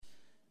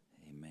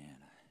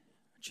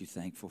Aren't you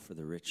thankful for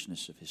the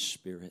richness of His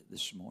Spirit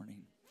this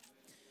morning?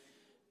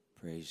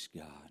 Praise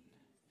God.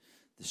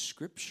 The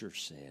Scripture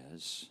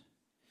says,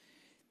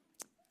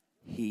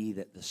 he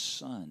that the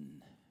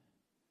Son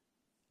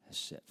has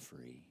set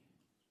free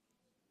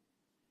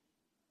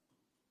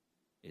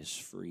is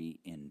free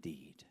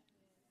indeed.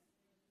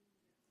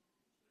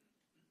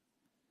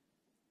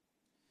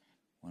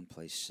 One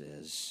place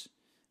says,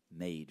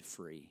 made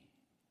free.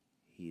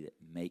 He that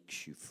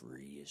makes you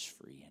free is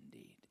free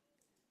indeed.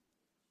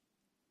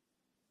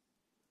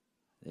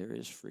 There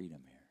is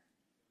freedom here.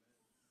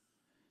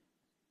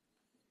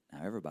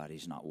 Now,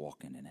 everybody's not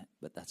walking in it,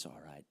 but that's all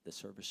right. The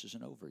service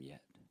isn't over yet.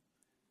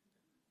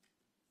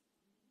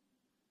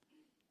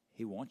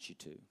 He wants you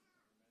to.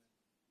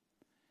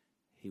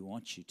 He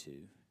wants you to.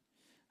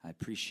 I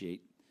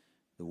appreciate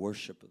the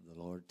worship of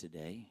the Lord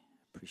today. I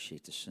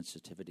appreciate the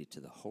sensitivity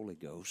to the Holy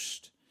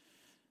Ghost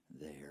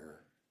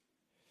there.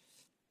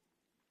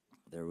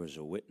 There was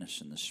a witness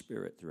in the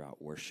Spirit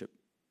throughout worship.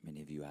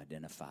 Many of you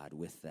identified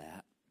with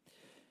that,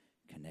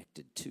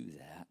 connected to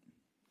that.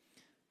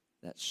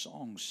 That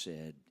song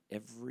said,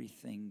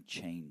 everything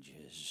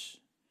changes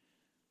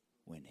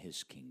when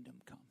His kingdom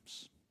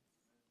comes.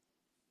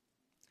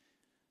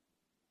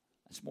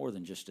 That's more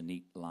than just a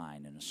neat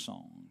line in a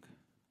song.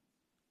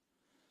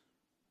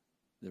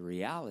 The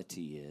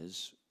reality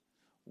is,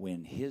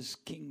 when His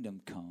kingdom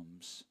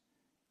comes,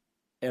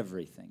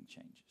 everything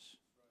changes.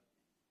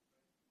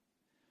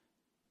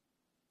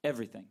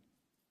 Everything.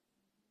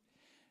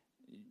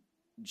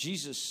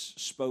 Jesus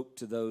spoke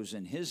to those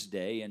in His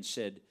day and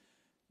said,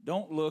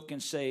 don't look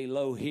and say,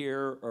 lo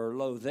here or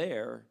lo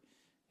there.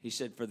 He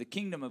said, for the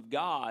kingdom of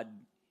God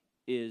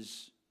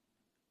is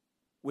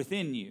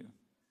within you.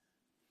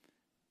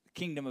 The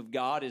kingdom of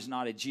God is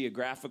not a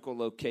geographical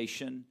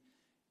location.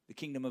 The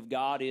kingdom of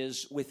God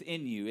is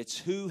within you. It's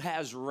who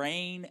has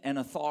reign and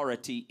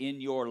authority in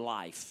your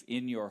life,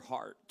 in your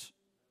heart.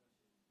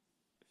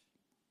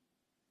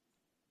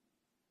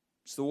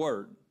 It's the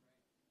word.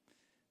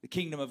 The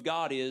kingdom of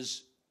God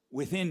is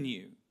within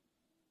you.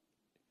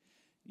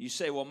 You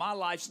say, well, my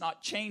life's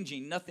not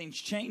changing. Nothing's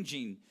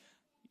changing.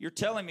 You're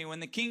telling me when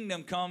the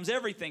kingdom comes,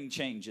 everything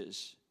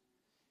changes.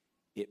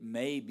 It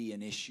may be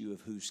an issue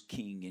of who's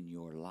king in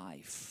your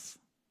life.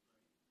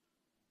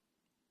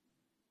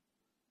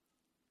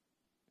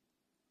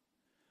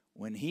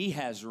 When He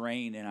has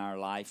reign in our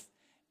life,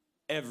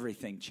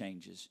 everything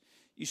changes.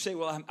 You say,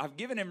 well, I've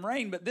given Him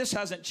reign, but this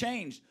hasn't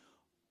changed.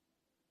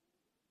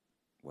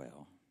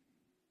 Well,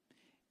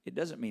 it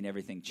doesn't mean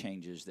everything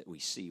changes that we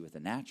see with the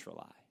natural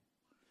eye.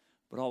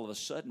 But all of a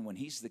sudden, when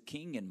He's the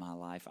king in my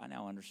life, I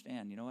now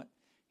understand, you know what?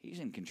 He's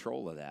in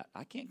control of that.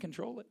 I can't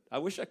control it. I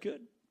wish I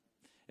could.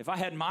 If I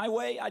had my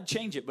way, I'd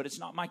change it, but it's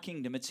not my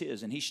kingdom, it's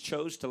His. And He's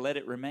chose to let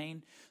it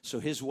remain. So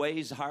His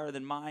ways are higher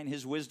than mine.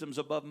 His wisdom's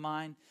above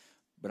mine.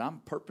 But I'm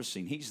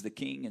purposing. He's the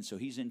king, and so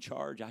He's in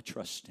charge. I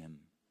trust Him.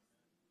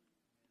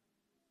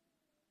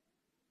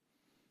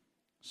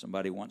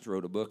 Somebody once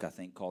wrote a book, I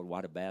think, called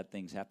Why Do Bad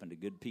Things Happen to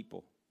Good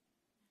People?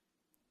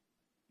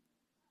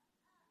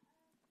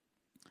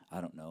 I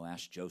don't know.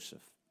 Ask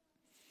Joseph.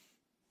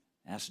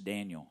 Ask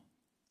Daniel.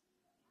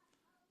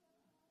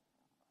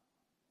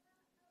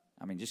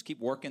 I mean, just keep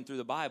working through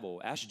the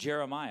Bible. Ask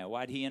Jeremiah.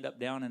 Why did he end up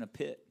down in a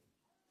pit?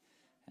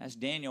 Ask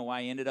Daniel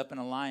why he ended up in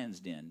a lion's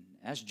den.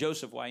 Ask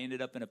Joseph why he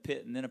ended up in a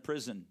pit and then a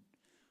prison.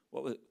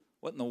 What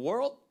in the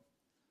world?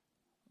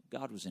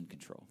 God was in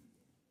control.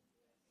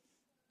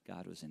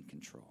 God was in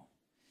control.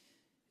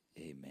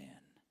 Amen.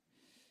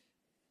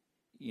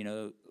 You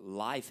know,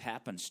 life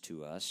happens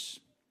to us.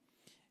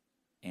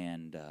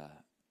 And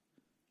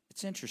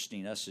it's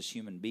interesting, us as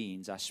human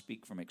beings, I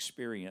speak from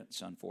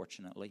experience,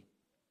 unfortunately,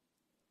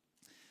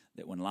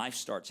 that when life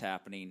starts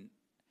happening,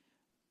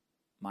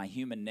 my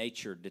human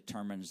nature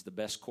determines the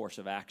best course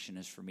of action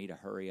is for me to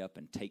hurry up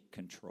and take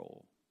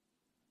control.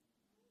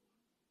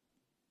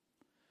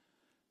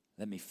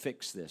 Let me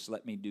fix this.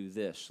 Let me do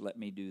this. Let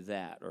me do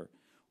that.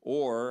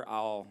 Or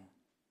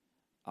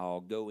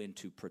I'll go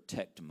into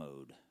protect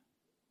mode.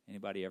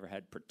 Anybody ever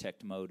had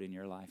protect mode in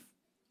your life?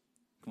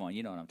 Come on,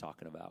 you know what I'm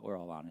talking about. We're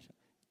all honest.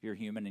 If you're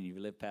human and you've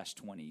lived past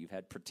 20, you've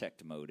had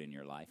protect mode in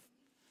your life,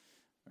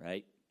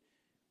 right?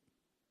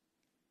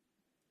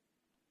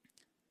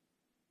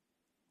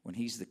 When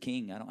He's the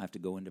king, I don't have to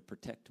go into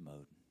protect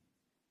mode.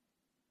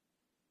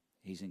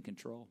 He's in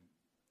control.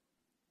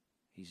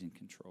 He's in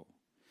control.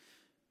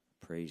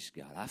 Praise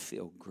God. I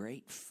feel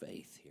great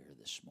faith here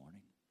this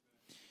morning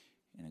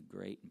in a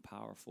great and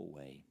powerful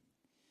way.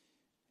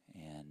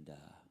 And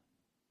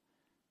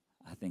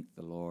I think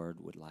the Lord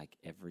would like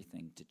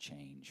everything to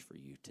change for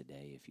you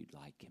today if you'd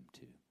like Him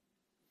to.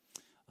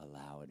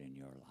 Allow it in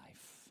your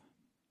life.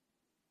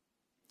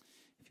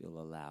 If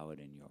you'll allow it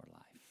in your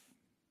life.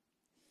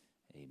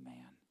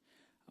 Amen.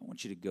 I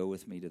want you to go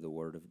with me to the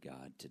Word of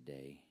God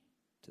today,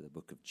 to the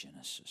book of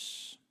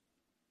Genesis.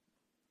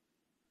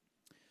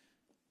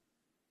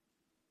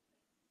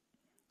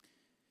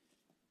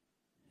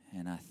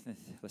 And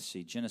let's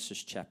see,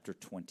 Genesis chapter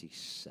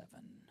 27.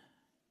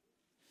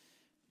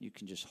 You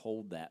can just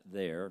hold that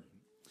there.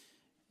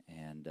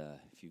 And And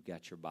if you've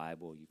got your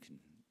Bible, you can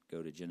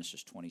go to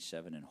Genesis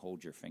 27 and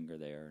hold your finger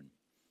there. And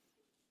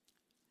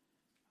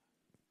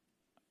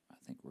I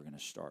think we're going to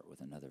start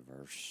with another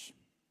verse.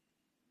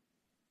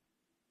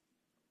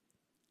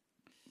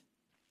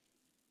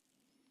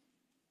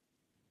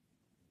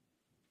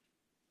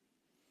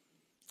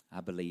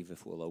 I believe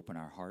if we'll open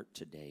our heart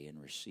today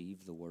and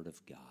receive the Word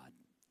of God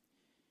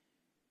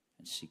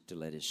and seek to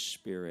let His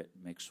Spirit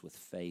mix with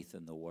faith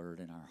in the Word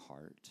in our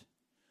heart,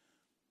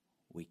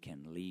 we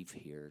can leave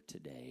here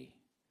today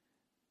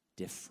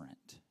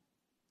different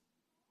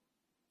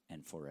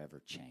and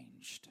forever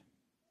changed.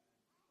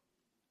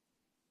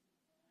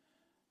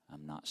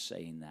 I'm not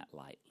saying that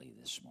lightly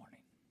this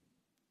morning.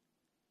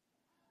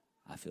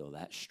 I feel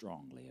that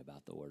strongly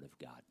about the Word of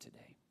God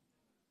today.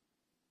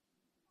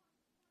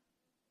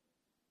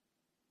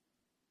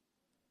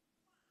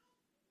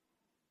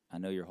 I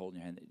know you're holding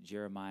your hand.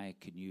 Jeremiah,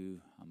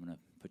 I'm going to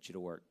put you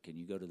to work. Can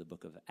you go to the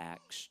book of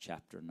Acts,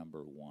 chapter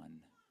number 1?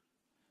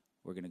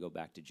 We're going to go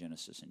back to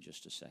Genesis in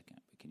just a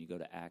second. But can you go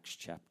to Acts,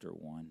 chapter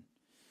 1?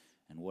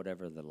 And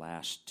whatever the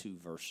last 2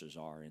 verses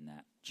are in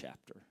that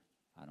chapter.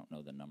 I don't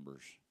know the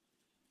numbers.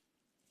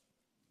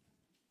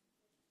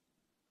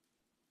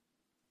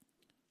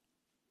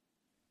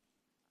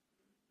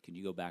 Can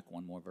you go back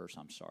one more verse?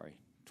 I'm sorry.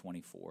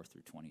 24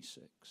 through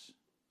 26.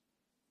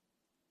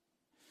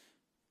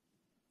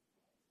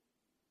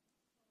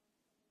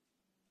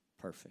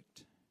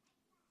 Perfect.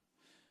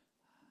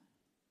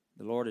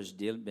 The Lord has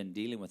been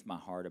dealing with my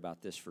heart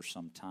about this for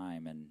some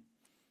time, and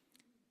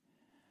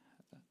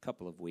a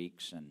couple of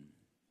weeks, and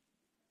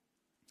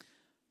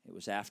it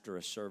was after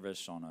a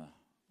service on a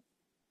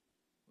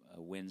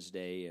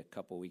Wednesday a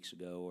couple weeks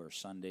ago, or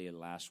Sunday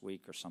last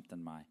week or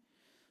something. My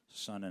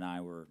son and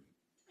I were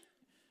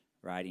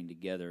riding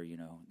together. You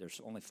know,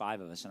 there's only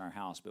 5 of us in our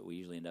house, but we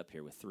usually end up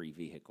here with 3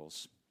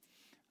 vehicles.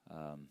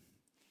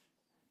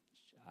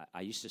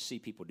 I used to see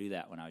people do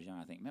that when I was young.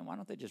 I think, man, why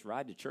don't they just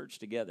ride to church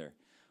together?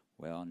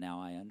 Well,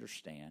 now I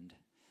understand.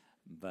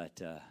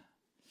 But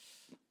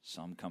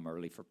some come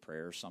early for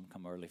prayer, some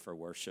come early for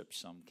worship,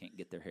 some can't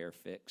get their hair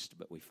fixed,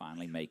 but we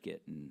finally make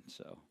it. And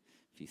so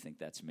if you think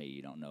that's me,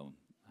 you don't know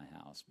my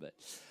house. But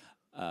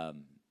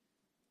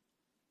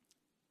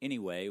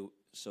anyway,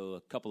 so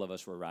a couple of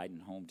us were riding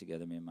home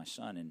together, me and my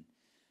son, and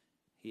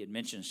he had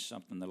mentioned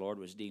something the Lord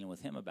was dealing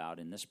with him about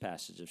in this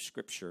passage of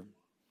Scripture.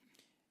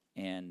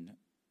 And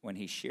when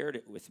he shared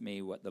it with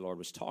me, what the Lord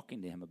was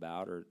talking to him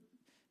about,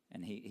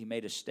 and he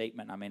made a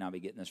statement. I may not be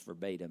getting this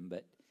verbatim,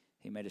 but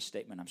he made a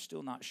statement. I'm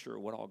still not sure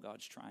what all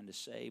God's trying to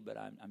say, but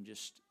I'm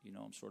just,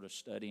 I'm sort of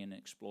studying and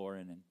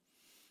exploring. And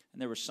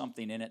there was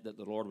something in it that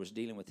the Lord was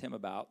dealing with him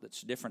about that's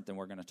different than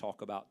we're going to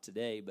talk about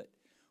today. But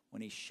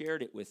when he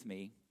shared it with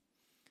me,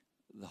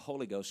 the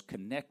Holy Ghost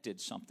connected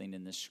something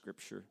in this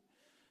Scripture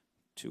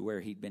to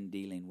where he'd been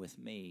dealing with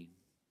me.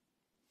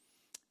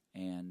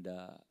 And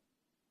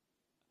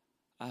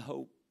I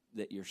hope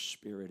that your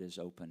spirit is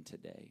open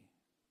today.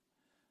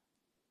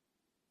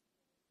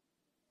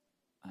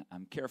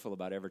 I'm careful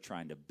about ever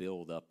trying to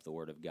build up the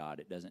Word of God.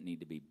 It doesn't need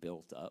to be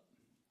built up.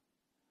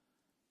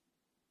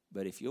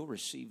 But if you'll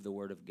receive the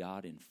Word of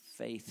God in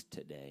faith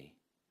today,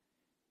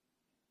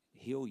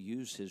 He'll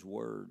use His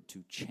Word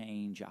to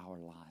change our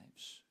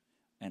lives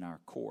and our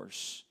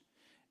course.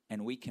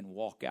 And we can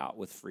walk out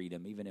with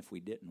freedom even if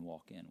we didn't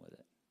walk in with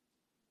it.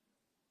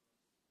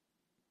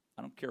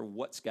 I don't care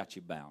what's got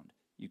you bound.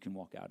 You can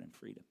walk out in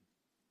freedom.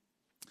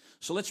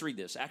 So let's read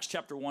this. Acts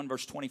chapter 1,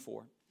 verse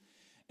 24.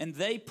 And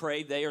they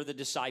prayed, they are the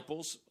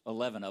disciples,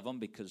 11 of them,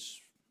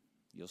 because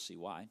you'll see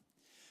why.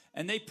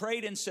 And they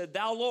prayed and said,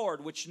 Thou,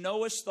 Lord, which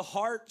knowest the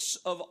hearts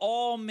of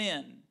all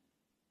men.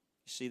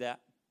 You see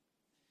that?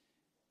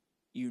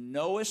 You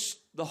knowest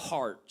the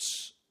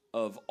hearts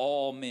of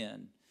all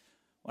men.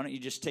 Why don't you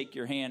just take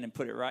your hand and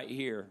put it right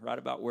here, right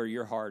about where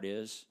your heart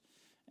is,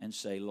 and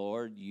say,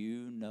 Lord,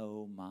 you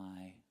know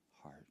my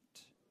heart.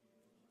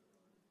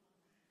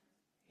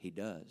 He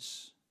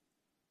does.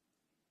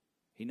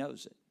 He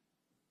knows it.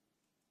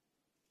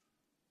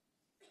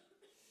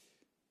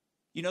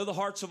 You know the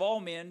hearts of all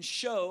men.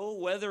 Show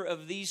whether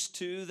of these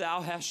 2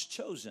 thou hast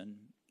chosen,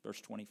 verse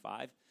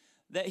 25,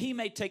 that he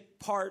may take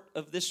part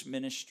of this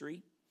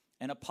ministry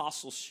and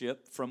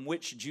apostleship from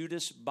which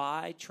Judas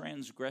by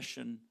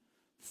transgression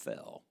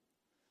fell,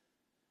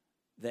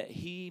 that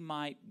he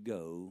might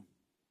go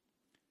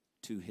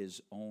to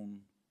his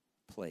own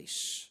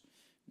place.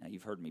 Now,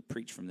 you've heard me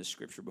preach from this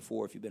Scripture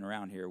before. If you've been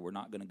around here, we're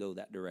not going to go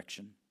that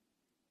direction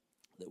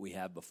that we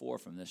have before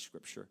from this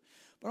Scripture.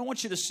 But I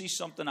want you to see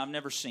something I've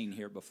never seen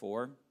here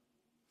before.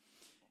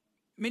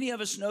 Many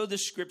of us know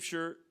this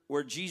Scripture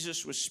where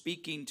Jesus was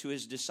speaking to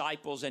his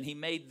disciples, and he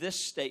made this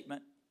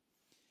statement.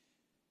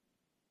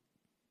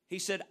 He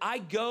said, I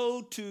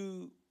go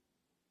to...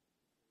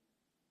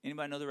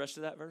 Anybody know the rest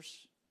of that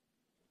verse?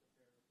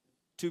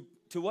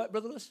 To what,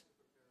 Brother Lewis?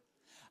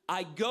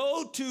 I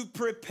go to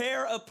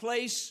prepare a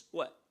place,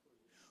 what?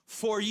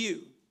 For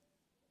you.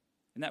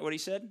 Isn't that what he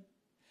said?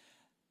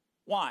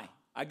 Why?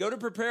 I go to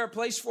prepare a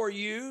place for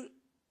you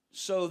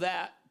so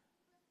that,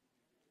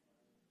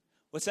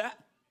 what's that?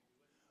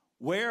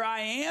 where I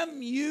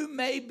am, you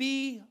may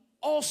be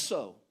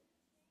also.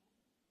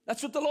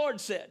 That's what the Lord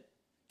said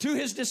to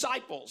his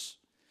disciples.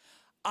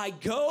 I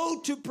go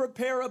to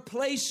prepare a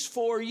place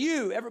for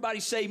you. Everybody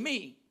say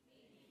me.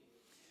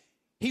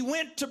 He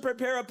went to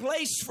prepare a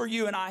place for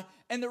you and I.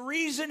 And the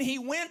reason he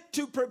went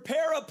to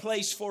prepare a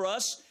place for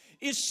us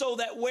is so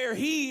that where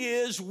he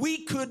is,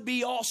 we could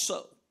be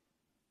also.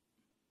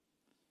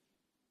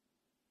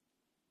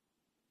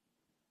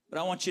 But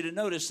I want you to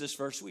notice this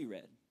verse we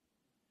read.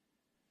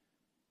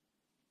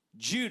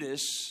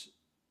 Judas,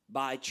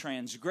 by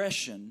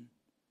transgression,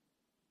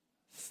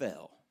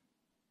 fell,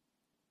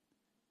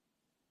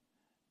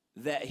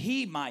 that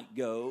he might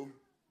go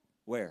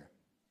where?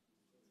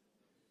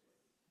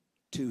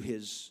 To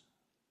his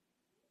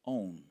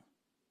own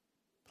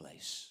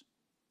place.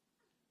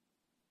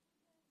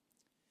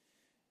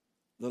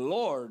 The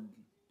Lord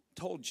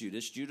told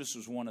Judas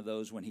was one of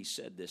those when he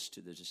said this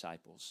to the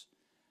disciples,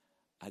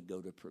 I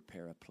go to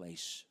prepare a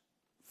place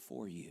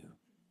for you.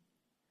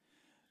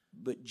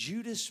 But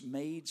Judas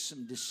made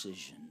some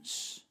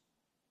decisions.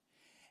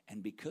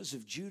 And because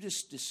of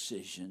Judas'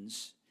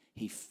 decisions,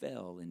 he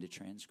fell into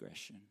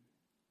transgression.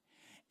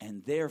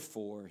 And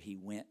therefore, he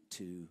went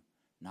to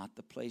not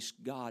the place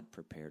God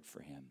prepared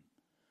for him,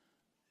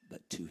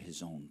 but to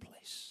his own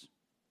place.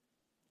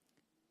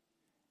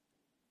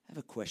 I have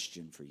a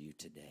question for you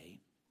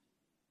today.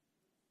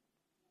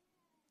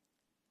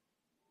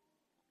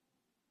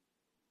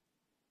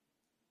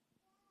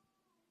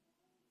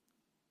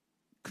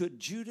 Could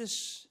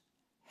Judas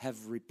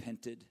have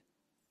repented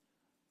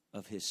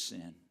of his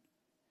sin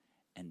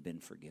and been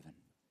forgiven?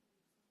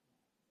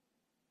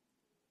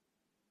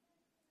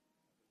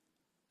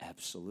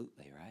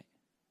 Absolutely, right?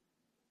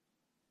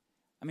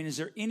 I mean, is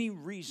there any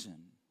reason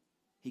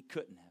he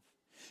couldn't have?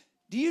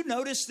 Do you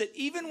notice that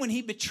even when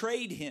he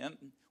betrayed him,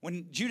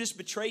 when Judas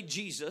betrayed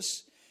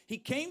Jesus, he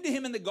came to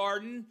him in the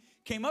garden,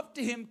 came up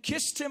to him,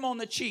 kissed him on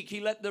the cheek. He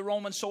let the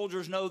Roman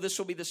soldiers know this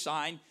will be the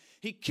sign.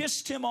 He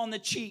kissed him on the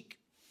cheek.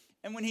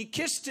 And when he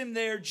kissed him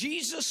there,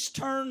 Jesus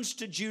turns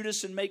to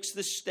Judas and makes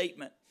this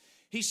statement.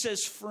 He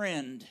says,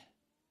 friend,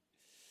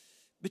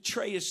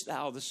 betrayest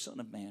thou the Son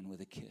of Man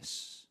with a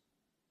kiss?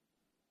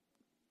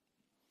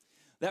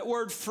 That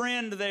word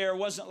friend there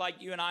wasn't like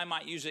you and I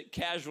might use it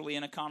casually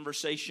in a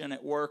conversation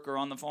at work or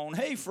on the phone.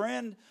 Hey,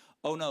 friend.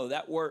 Oh, no,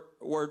 that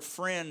word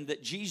friend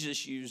that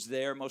Jesus used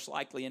there, most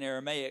likely in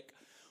Aramaic,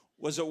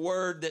 was a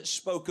word that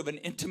spoke of an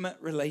intimate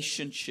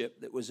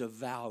relationship that was of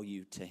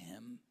value to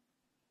him.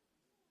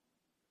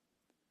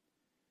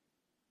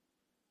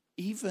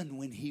 Even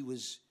when he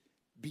was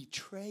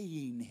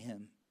betraying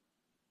him,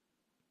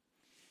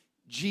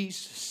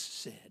 Jesus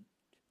said,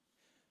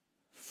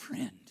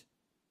 friend,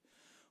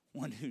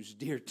 one who's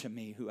dear to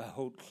me, who I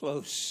hold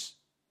close,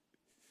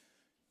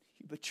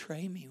 you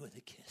betray me with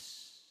a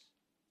kiss.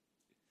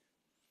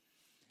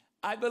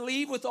 I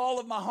believe with all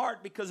of my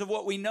heart, because of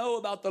what we know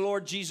about the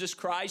Lord Jesus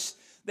Christ,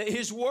 that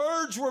his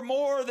words were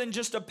more than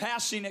just a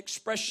passing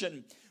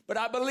expression. But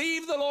I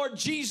believe the Lord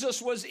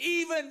Jesus was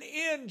even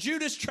in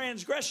Judas'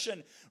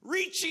 transgression,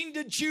 reaching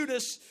to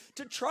Judas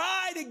to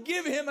try to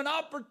give him an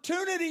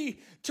opportunity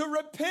to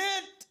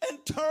repent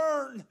and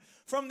turn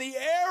from the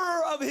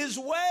error of his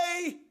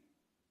way.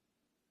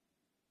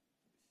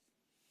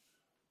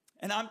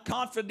 And I'm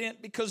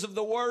confident because of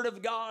the Word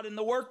of God and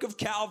the work of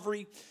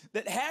Calvary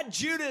that had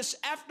Judas,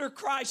 after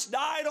Christ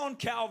died on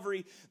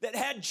Calvary, that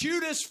had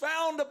Judas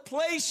found a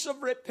place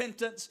of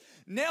repentance,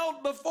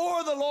 knelt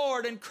before the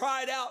Lord and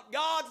cried out,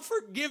 God,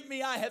 forgive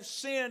me, I have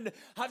sinned.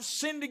 I've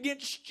sinned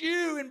against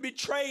you in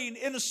betraying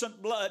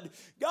innocent blood.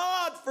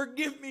 God,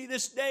 forgive me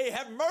this day.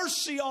 Have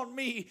mercy on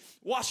me.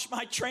 Wash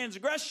my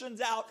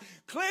transgressions out.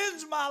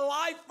 Cleanse my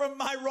life from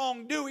my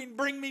wrongdoing.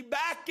 Bring me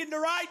back into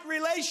right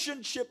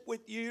relationship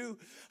with you.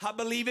 I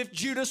believe if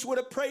Judas would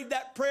have prayed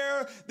that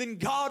prayer, then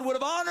God would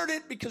have honored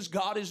it, because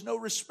God is no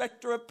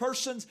respecter of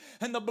persons,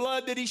 and the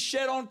blood that he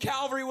shed on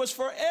Calvary was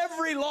for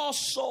every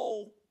lost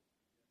soul.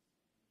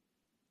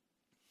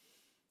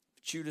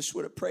 If Judas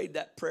would have prayed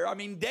that prayer, I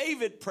mean,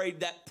 David prayed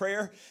that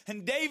prayer,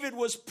 and David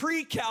was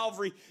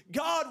pre-Calvary.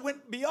 God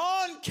went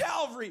beyond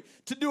Calvary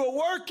to do a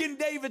work in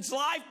David's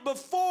life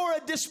before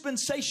a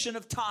dispensation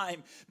of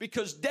time,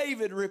 because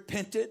David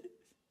repented.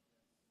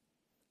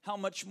 How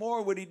much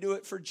more would he do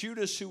it for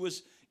Judas, who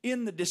was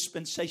in the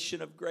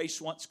dispensation of grace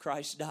once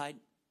Christ died?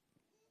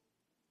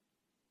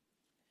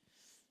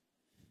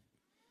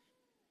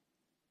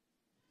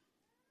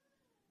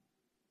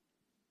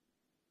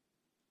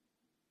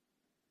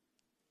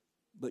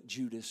 But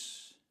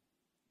Judas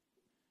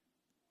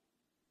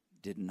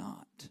did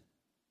not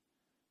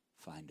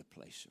find a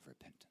place of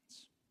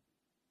repentance.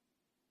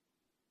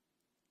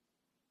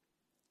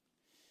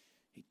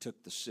 He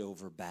took the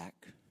silver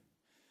back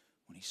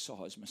when he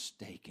saw his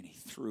mistake, and he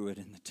threw it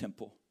in the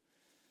temple.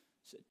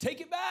 Said, take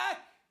it back.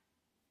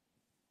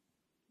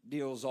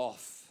 Deal's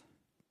off.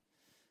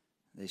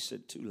 They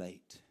said, too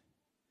late.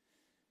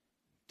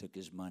 Took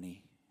his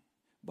money,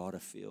 bought a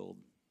field,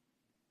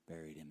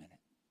 buried him in it.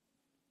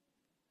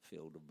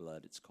 Field of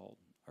blood, it's called,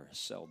 or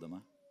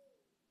Aceldama.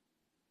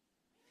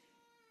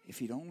 if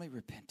he'd only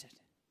repented,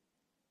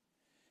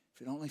 if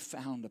he'd only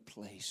found a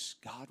place,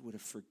 God would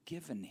have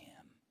forgiven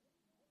him.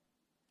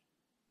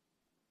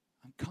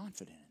 I'm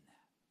confident in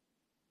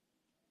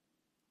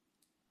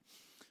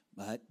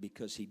that. But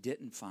because he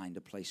didn't find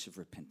a place of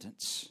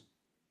repentance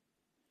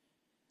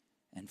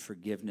and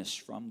forgiveness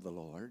from the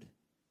Lord,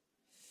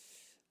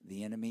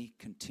 the enemy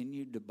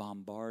continued to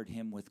bombard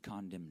him with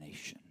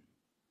condemnation.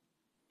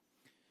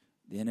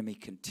 The enemy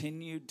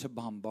continued to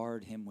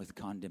bombard him with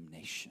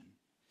condemnation.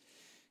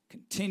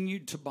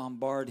 Continued to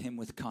bombard him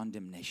with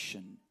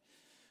condemnation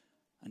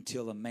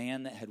until a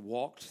man that had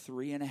walked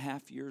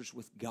 3.5 years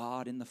with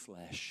God in the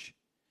flesh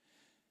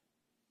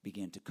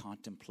began to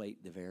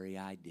contemplate the very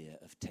idea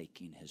of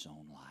taking his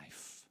own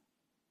life.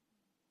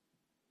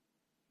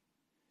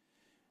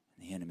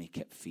 And the enemy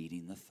kept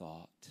feeding the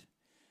thought.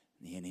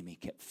 The enemy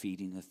kept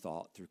feeding the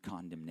thought through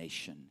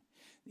condemnation.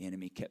 The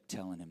enemy kept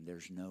telling him,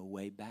 there's no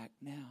way back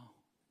now.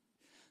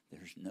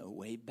 There's no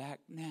way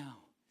back now.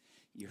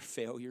 Your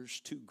failure's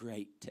too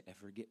great to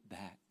ever get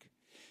back.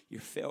 Your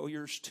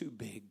failure's too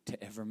big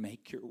to ever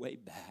make your way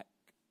back.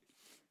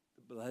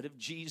 The blood of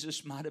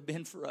Jesus might have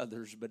been for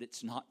others, but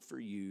it's not for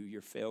you.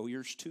 Your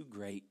failure's too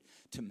great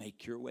to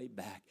make your way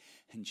back.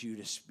 And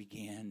Judas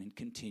began and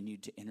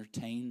continued to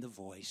entertain the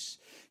voice,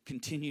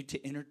 continued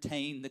to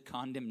entertain the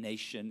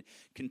condemnation,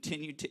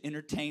 continued to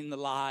entertain the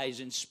lies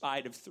in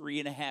spite of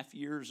 3.5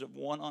 years of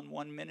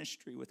one-on-one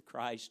ministry with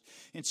Christ.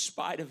 In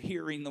spite of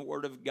hearing the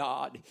word of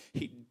God,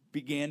 he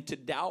began to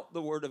doubt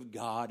the word of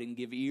God and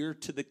give ear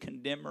to the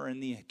condemner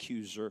and the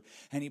accuser.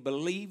 And he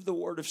believed the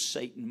word of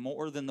Satan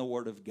more than the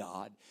word of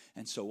God.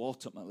 And so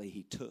ultimately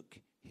he took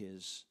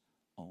his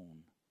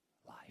own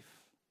life.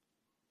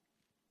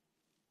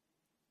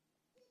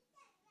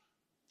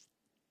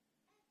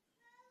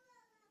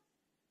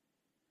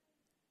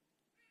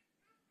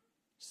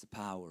 It's the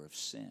power of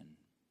sin.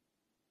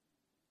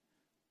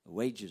 The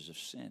wages of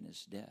sin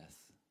is death.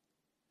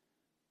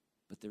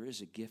 But there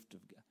is a gift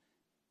of God.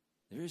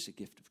 There is a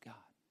gift of God.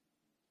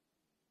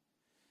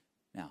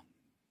 Now,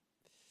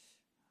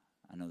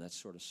 I know that's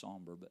sort of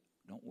somber, but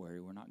don't worry,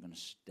 we're not going to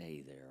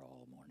stay there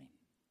all morning.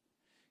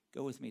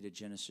 Go with me to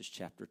Genesis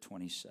chapter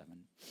 27.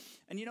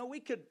 And you know, we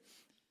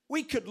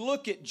could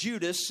look at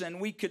Judas and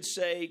we could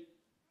say,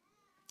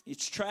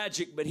 it's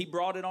tragic, but he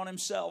brought it on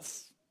himself.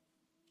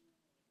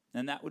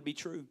 And that would be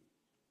true.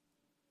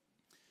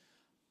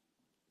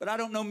 But I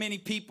don't know many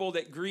people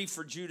that grieve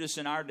for Judas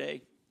in our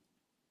day.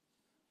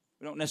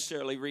 We don't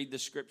necessarily read the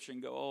scripture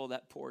and go, oh,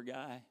 that poor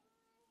guy.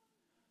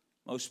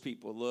 Most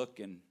people look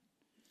and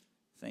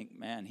think,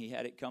 man, he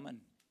had it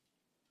coming.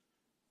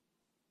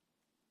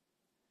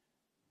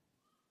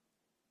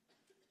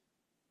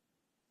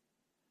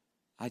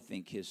 I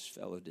think his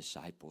fellow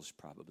disciples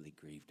probably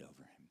grieved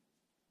over him.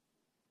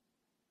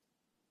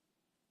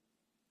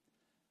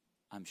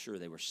 I'm sure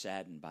they were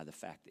saddened by the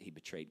fact that he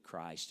betrayed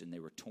Christ, and they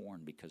were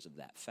torn because of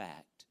that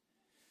fact.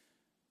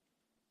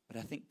 But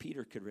I think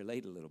Peter could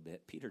relate a little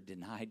bit. Peter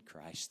denied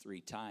Christ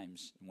 3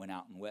 times and went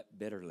out and wept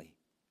bitterly.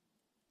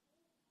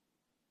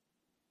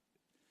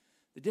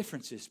 The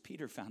difference is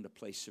Peter found a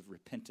place of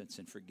repentance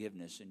and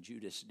forgiveness, and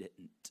Judas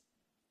didn't.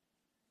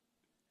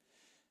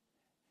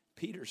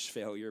 Peter's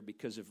failure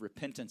because of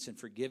repentance and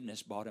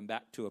forgiveness brought him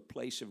back to a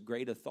place of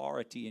great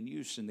authority and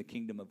use in the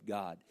kingdom of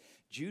God.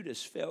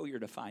 Judas' failure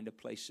to find a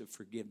place of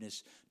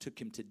forgiveness took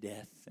him to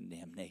death and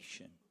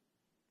damnation.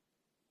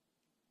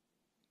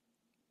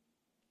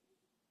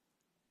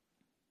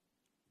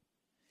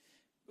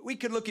 We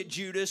could look at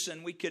Judas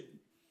and we could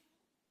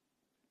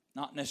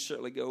not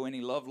necessarily go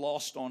any love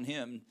lost on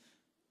him.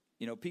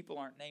 You know, people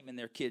aren't naming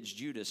their kids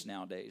Judas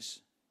nowadays.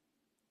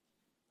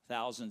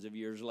 Thousands of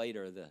years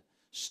later, the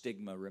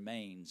stigma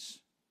remains.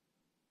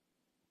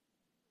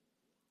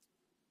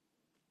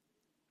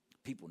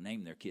 People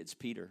name their kids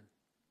Peter.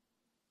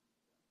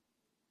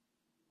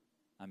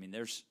 I mean,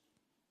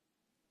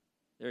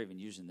 they're even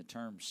using the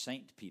term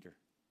Saint Peter.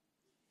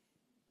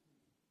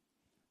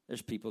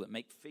 There's people that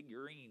make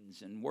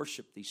figurines and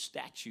worship these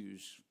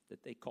statues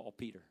that they call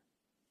Peter.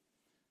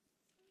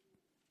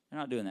 They're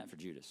not doing that for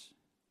Judas.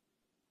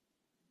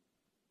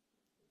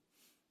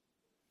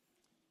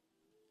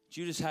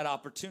 Judas had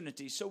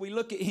opportunity. So we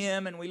look at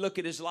him and we look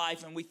at his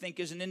life and we think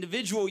as an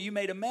individual, you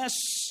made a mess.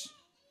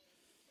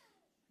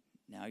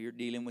 Now you're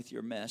dealing with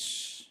your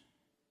mess.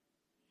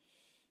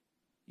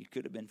 You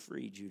could have been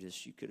free,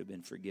 Judas. You could have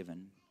been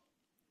forgiven.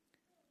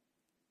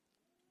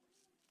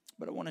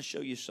 But I want to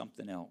show you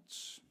something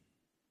else.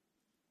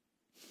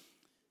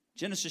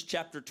 Genesis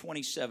chapter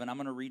 27, I'm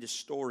going to read a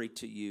story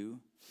to you.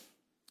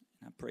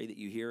 I pray that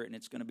you hear it, and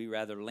it's going to be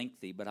rather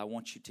lengthy, but I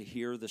want you to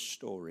hear the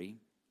story.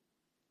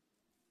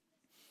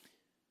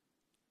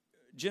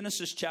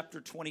 Genesis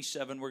chapter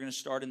 27, we're going to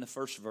start in the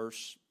first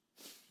verse.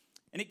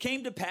 And it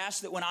came to pass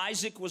that when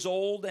Isaac was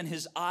old and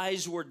his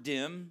eyes were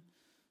dim,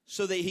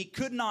 so that he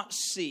could not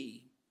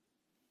see,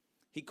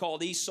 he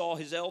called Esau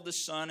his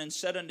eldest son and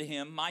said unto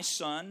him, My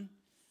son.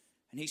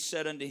 And he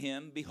said unto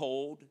him,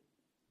 Behold,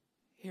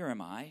 here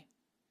am I.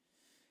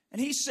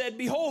 And he said,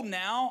 Behold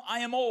now, I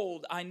am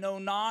old. I know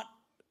not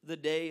the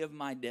day of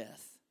my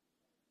death.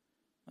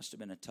 Must have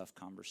been a tough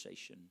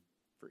conversation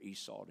for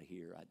Esau to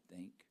hear, I'd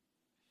think.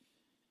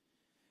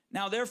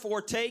 Now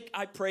therefore take,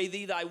 I pray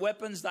thee, thy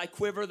weapons, thy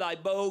quiver, thy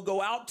bow.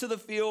 Go out to the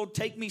field,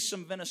 take me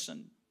some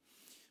venison.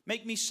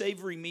 Make me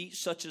savory meat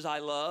such as I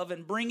love,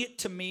 and bring it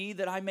to me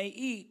that I may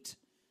eat,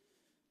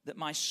 that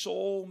my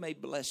soul may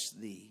bless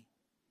thee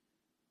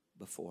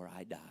before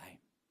I die.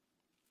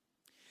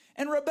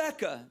 And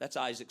Rebekah, that's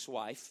Isaac's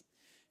wife,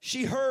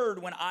 she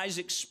heard when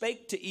Isaac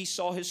spake to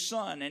Esau his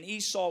son, and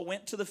Esau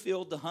went to the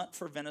field to hunt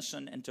for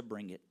venison and to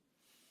bring it.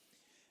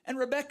 And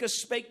Rebekah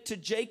spake to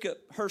Jacob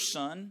her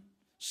son,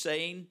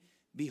 saying,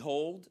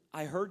 Behold,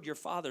 I heard your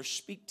father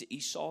speak to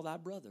Esau thy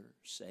brother,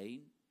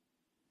 saying,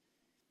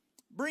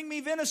 Bring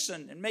me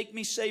venison and make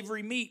me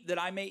savory meat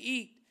that I may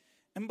eat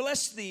and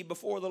bless thee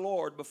before the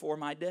Lord before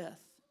my death.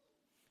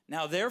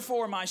 Now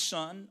therefore, my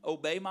son,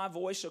 obey my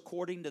voice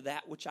according to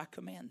that which I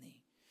command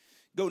thee.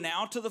 Go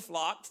now to the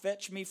flock,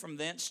 fetch me from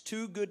thence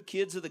 2 good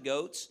kids of the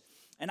goats,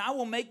 and I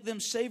will make them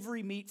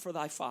savory meat for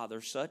thy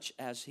father, such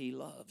as he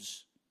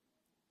loves.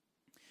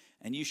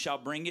 And you shall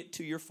bring it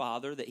to your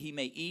father, that he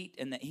may eat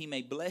and that he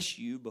may bless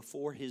you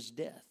before his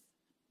death.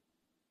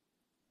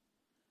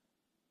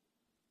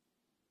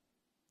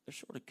 They're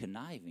sort of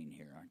conniving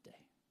here, aren't they?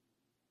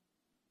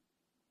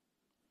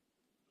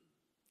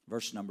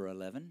 Verse number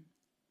 11.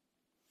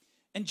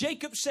 And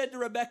Jacob said to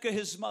Rebekah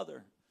his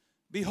mother,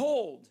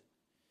 Behold,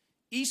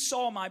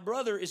 Esau my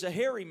brother is a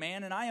hairy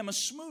man, and I am a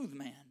smooth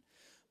man.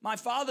 My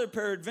father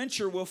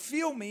peradventure will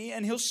feel me,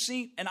 and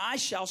I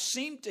shall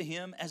seem to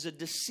him as a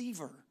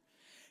deceiver.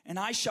 And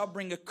I shall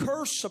bring a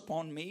curse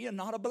upon me, and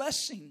not a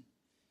blessing.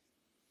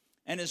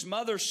 And his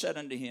mother said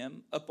unto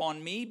him,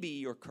 Upon me be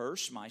your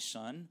curse, my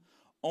son.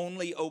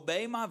 Only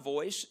obey my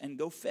voice, and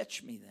go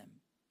fetch me them.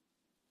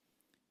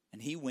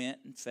 And he went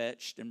and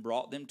fetched and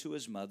brought them to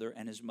his mother,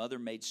 and his mother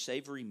made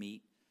savory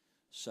meat,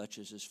 such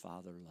as his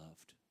father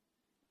loved.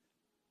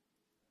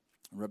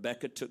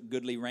 Rebekah took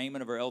goodly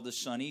raiment of her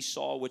eldest son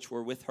Esau, which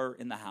were with her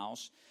in the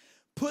house,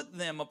 put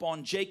them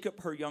upon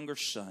Jacob her younger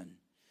son.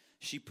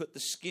 She put the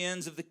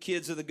skins of the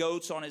kids of the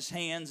goats on his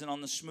hands and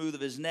on the smooth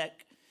of his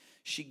neck.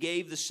 She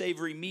gave the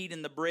savory meat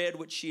and the bread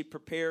which she had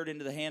prepared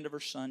into the hand of her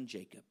son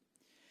Jacob.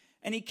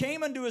 And he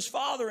came unto his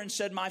father and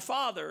said, My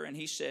father. And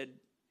he said,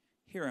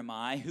 Here am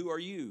I. Who are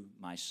you,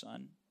 my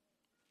son?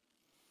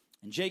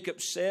 And Jacob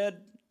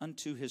said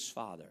unto his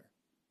father,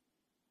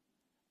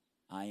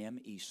 I am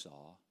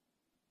Esau,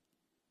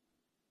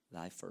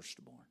 thy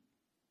firstborn.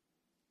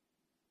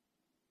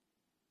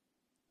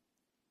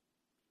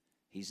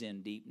 He's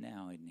in deep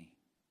now, isn't he?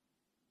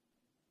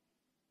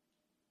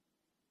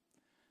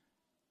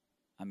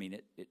 I mean,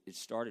 it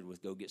started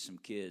with go get some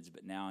kids,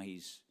 but now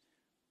he's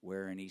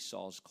wearing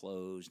Esau's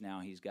clothes. Now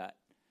he's got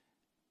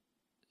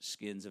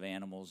skins of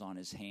animals on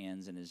his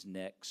hands and his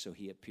neck, so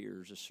he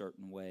appears a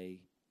certain way.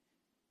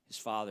 His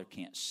father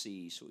can't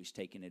see, so he's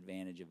taking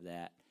advantage of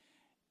that.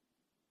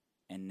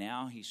 And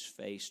now he's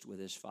faced with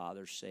his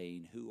father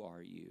saying, Who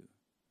are you?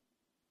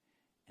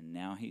 And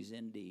now he's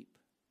in deep.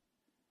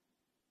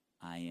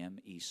 I am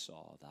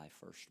Esau, thy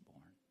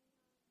firstborn.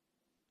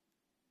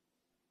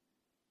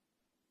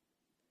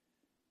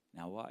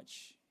 Now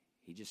watch.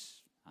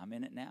 I'm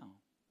in it now.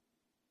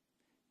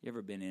 You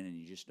ever been in and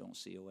you just don't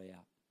see a way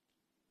out?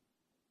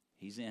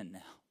 He's in now.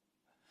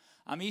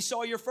 I'm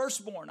Esau, your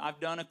firstborn. I've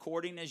done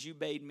according as you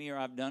bade me, or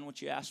I've done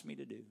what you asked me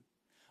to do.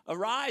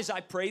 Arise, I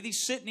pray thee,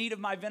 sit and eat of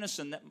my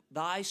venison, that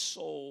thy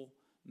soul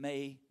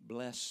may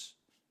bless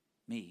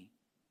me.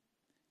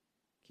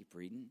 Keep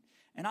reading.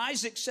 And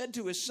Isaac said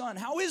to his son,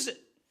 How is it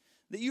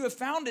that you have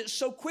found it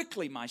so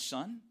quickly, my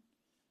son?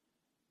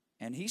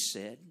 And he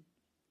said,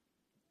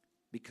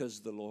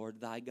 Because the Lord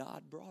thy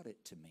God brought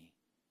it to me.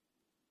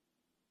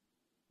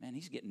 Man,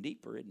 he's getting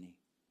deeper, isn't he?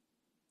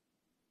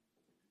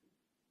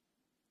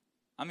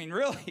 I mean,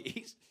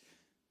 really,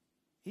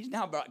 he's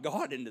now brought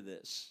God into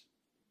this.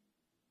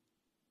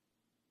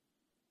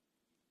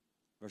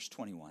 Verse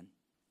 21.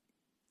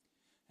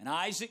 And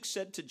Isaac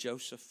said to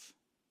Jacob,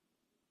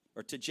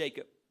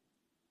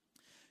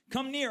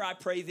 Come near, I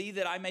pray thee,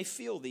 that I may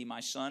feel thee, my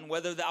son,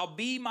 whether thou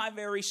be my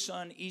very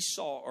son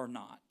Esau or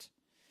not.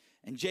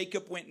 And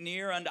Jacob went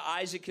near unto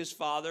Isaac his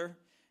father,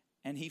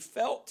 and he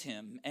felt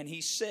him, and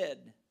he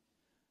said,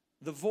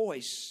 The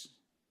voice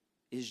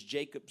is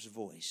Jacob's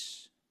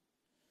voice,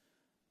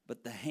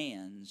 but the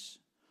hands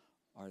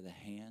are the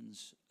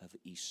hands of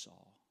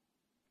Esau.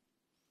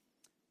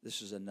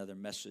 This is another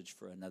message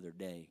for another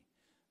day,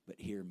 but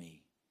hear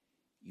me.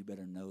 You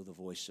better know the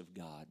voice of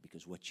God,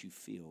 because what you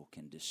feel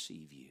can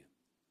deceive you.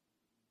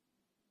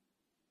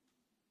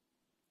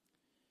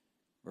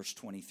 Verse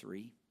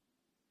 23,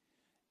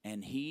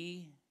 and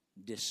he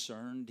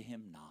discerned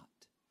him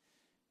not,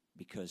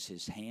 because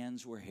his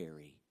hands were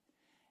hairy,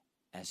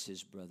 as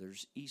his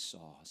brother's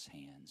Esau's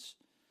hands,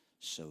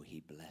 so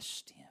he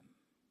blessed him.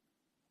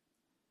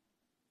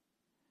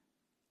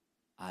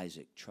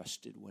 Isaac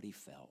trusted what he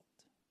felt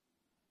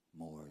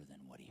more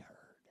than what he heard.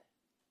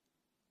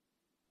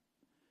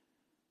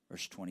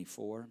 Verse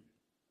 24,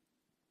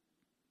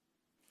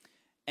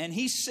 and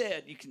he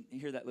said, you can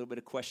hear that little bit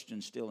of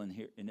question still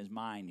in his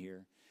mind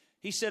here.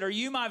 He said, "Are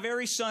you my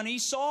very son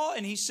Esau?"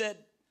 And he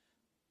said,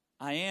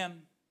 "I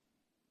am."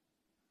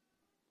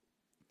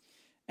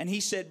 And he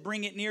said,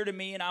 "Bring it near to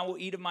me, and I will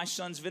eat of my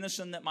son's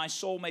venison, that my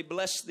soul may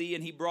bless thee."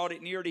 And he brought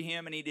it near to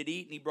him, and he did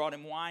eat, and he brought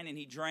him wine, and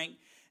he drank.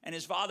 And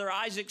his father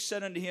Isaac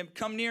said unto him,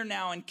 "Come near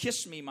now and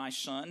kiss me, my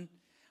son."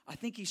 I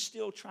think he's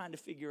still trying to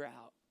figure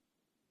out.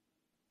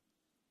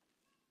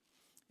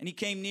 And he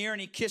came near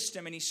and he kissed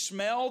him, and he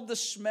smelled the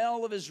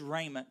smell of his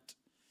raiment,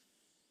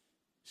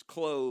 his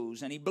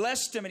clothes. And he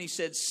blessed him, and he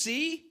said,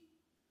 "See,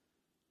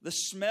 the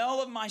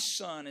smell of my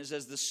son is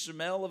as the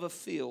smell of a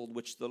field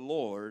which the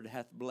Lord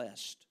hath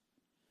blessed."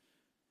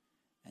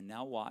 And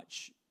now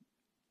watch.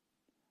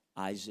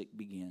 Isaac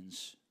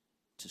begins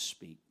to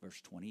speak. Verse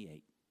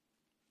 28.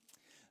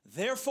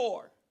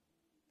 "Therefore,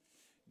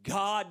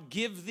 God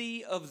give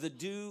thee of the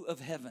dew of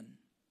heaven,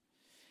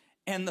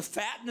 and the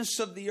fatness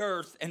of the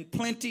earth, and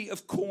plenty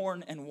of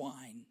corn and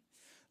wine.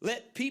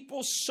 Let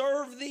people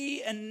serve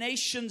thee, and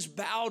nations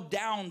bow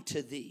down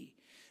to thee.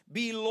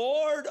 Be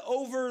Lord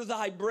over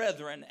thy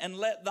brethren, and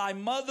let thy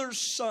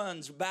mother's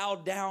sons bow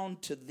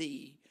down to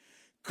thee.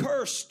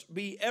 Cursed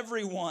be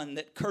everyone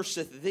that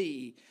curseth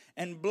thee,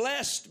 and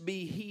blessed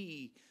be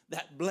he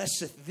that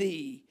blesseth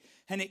thee."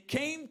 And it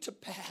came to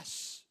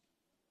pass.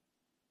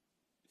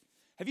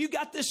 Have you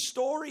got this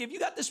story? Have you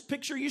got this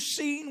picture? You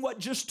seen what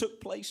just took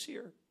place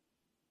here?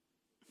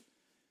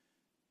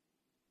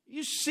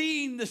 You've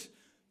seen the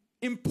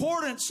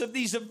importance of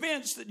these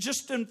events that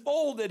just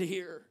unfolded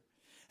here.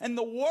 And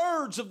the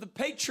words of the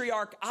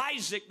patriarch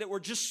Isaac that were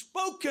just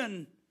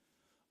spoken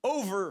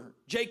over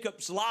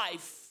Jacob's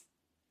life.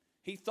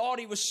 He thought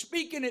he was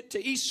speaking it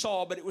to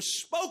Esau, but it was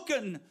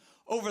spoken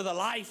over the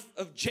life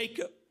of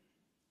Jacob.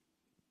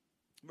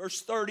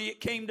 Verse 30,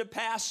 "It came to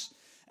pass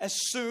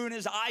as soon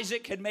as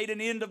Isaac had made an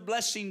end of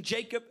blessing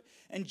Jacob,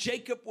 and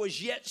Jacob was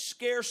yet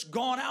scarce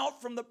gone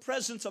out from the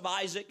presence of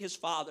Isaac his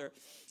father,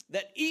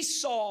 that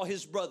Esau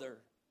his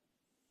brother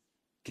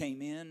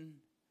came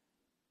in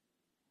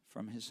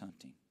from his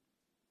hunting.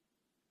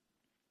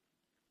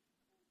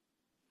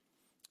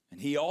 And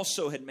he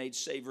also had made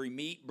savory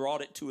meat,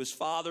 brought it to his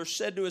father,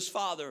 said to his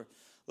father,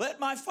 Let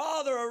my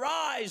father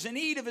arise and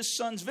eat of his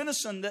son's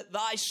venison, that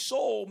thy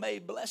soul may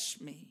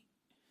bless me.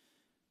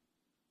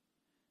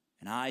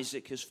 And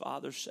Isaac his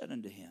father said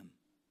unto him,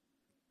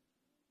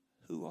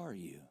 Who are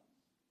you?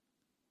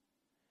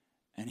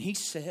 And he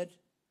said,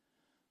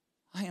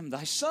 I am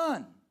thy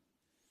son,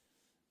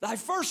 thy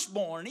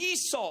firstborn,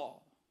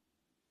 Esau.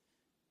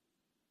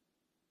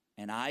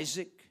 And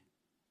Isaac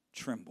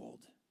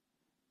trembled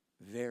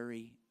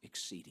very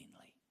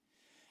exceedingly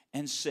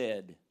and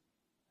said,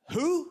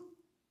 Who?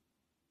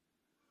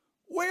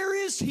 Where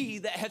is he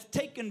that hath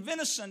taken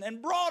venison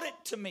and brought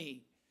it to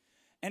me?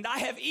 And I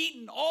have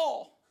eaten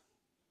all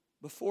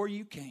before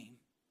you came,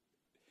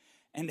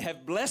 and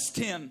have blessed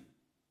him.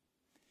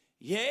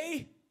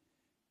 Yea,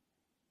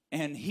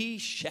 and he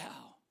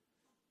shall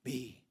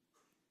be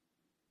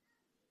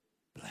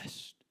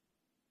blessed.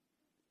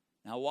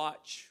 Now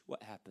watch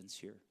what happens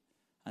here.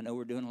 I know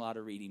we're doing a lot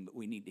of reading, but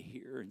we need to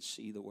hear and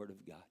see the word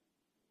of God.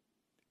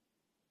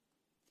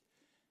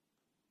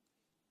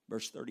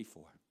 Verse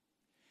 34.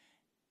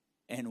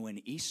 And when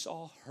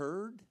Esau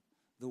heard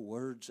the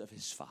words of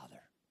his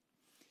father,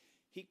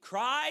 he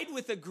cried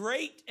with a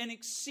great and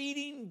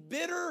exceeding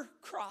bitter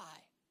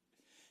cry,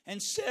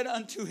 and said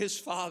unto his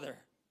father,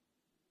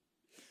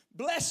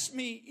 Bless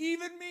me,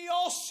 even me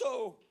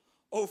also,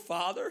 O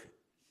father.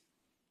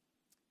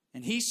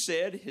 And he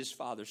said, his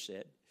father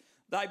said,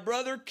 Thy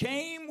brother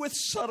came with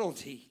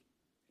subtlety,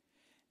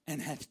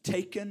 and hath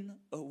taken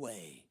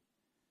away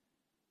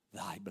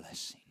thy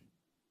blessing.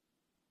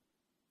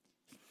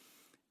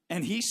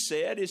 And he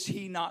said, Is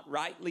he not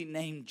rightly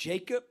named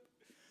Jacob?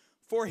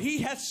 For he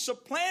hath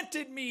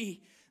supplanted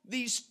me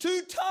these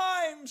 2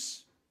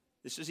 times.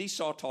 This is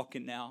Esau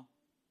talking now.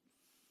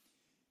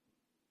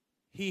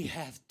 He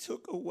hath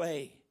took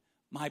away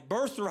my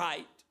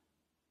birthright.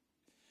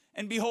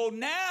 And behold,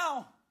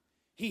 now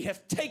he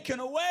hath taken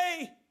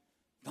away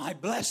my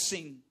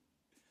blessing.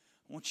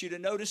 I want you to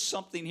notice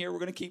something here. We're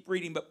going to keep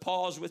reading, but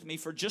pause with me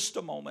for just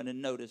a moment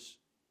and notice.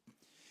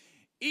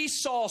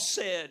 Esau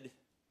said,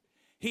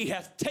 He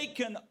hath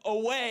taken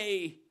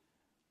away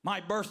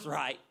my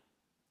birthright.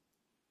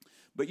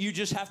 But you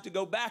just have to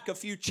go back a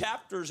few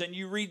chapters and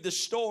you read the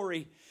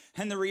story.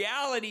 And the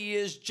reality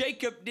is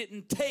Jacob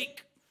didn't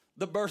take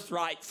the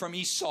birthright from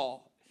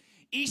Esau.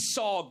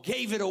 Esau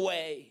gave it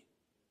away.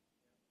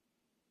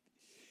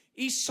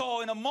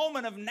 Esau, in a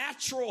moment of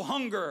natural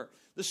hunger,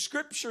 the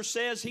scripture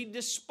says he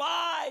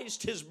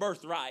despised his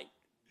birthright.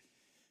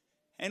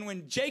 And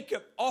when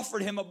Jacob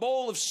offered him a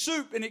bowl of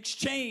soup in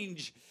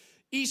exchange,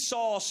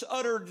 Esau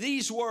uttered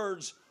these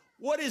words,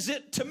 What is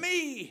it to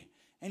me?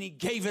 And he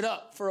gave it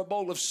up for a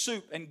bowl of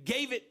soup and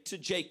gave it to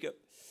Jacob.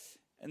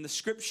 And the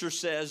scripture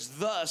says,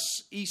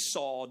 Thus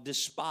Esau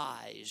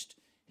despised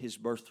his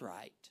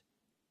birthright.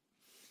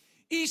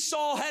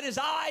 Esau had his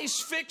eyes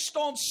fixed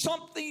on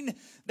something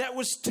that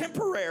was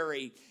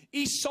temporary.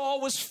 Esau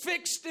was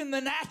fixed in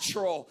the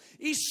natural.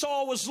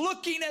 Esau was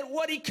looking at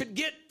what he could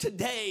get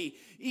today.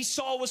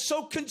 Esau was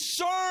so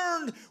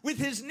concerned with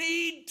his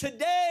need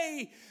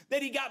today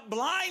that he got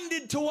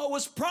blinded to what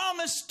was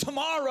promised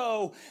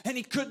tomorrow, and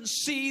he couldn't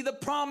see the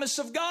promise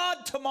of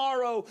God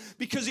tomorrow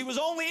because he was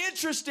only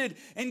interested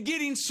in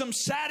getting some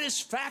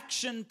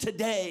satisfaction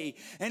today.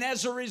 And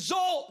as a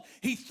result,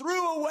 he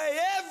threw away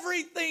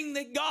everything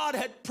that God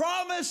had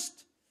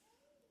promised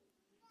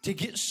to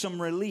get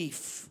some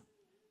relief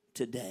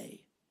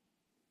today.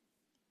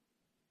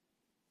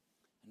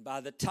 And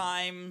by the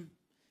time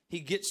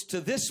he gets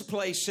to this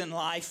place in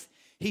life,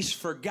 he's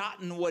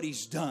forgotten what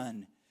he's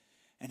done.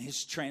 And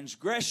his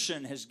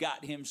transgression has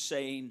got him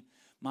saying,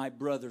 my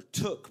brother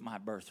took my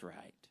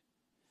birthright.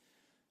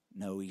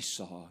 No,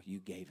 Esau, you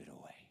gave it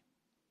away.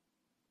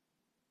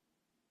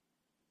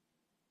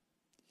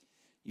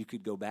 You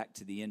could go back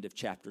to the end of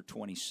chapter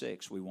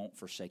 26. We won't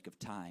for sake of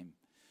time.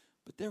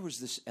 But there was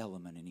this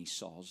element in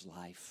Esau's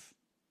life.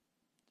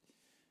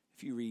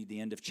 If you read the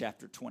end of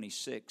chapter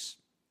 26,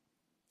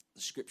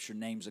 the scripture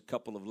names a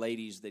couple of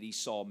ladies that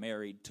Esau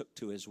married, took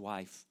to his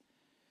wife.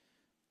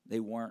 They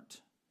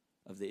weren't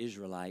of the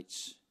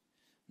Israelites.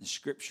 The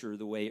scripture,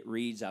 the way it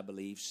reads, I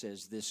believe,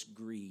 says this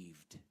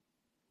grieved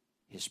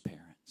his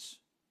parents.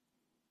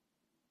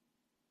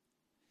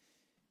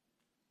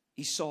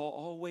 Esau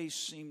always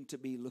seemed to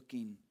be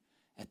looking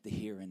at the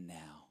here and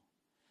now,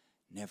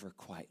 never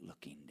quite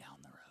looking down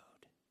the road.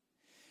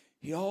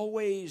 He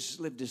always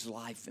lived his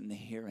life in the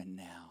here and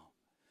now,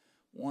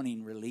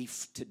 wanting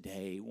relief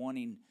today,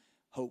 wanting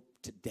hope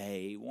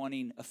today,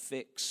 wanting a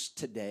fix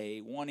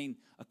today, wanting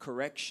a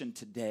correction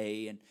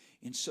today. And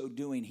in so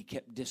doing, he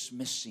kept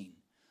dismissing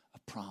a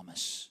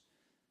promise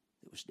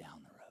that was down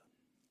the road.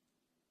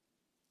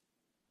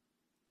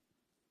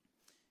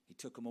 He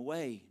took him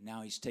away.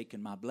 Now he's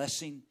taken my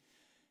blessing.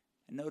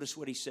 And notice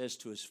what he says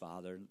to his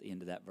father at the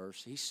end of that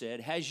verse. He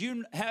said,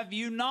 have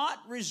you not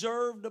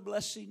reserved a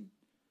blessing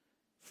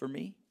for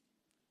me?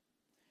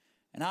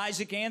 And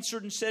Isaac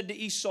answered and said to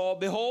Esau,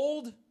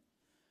 behold,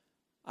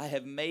 I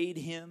have made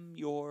him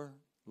your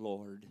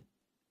Lord,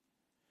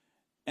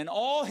 and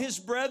all his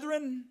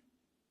brethren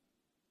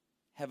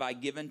have I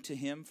given to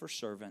him for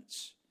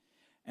servants,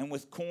 and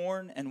with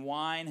corn and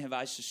wine have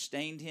I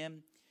sustained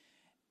him.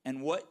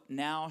 And what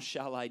now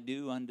shall I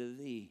do unto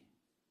thee,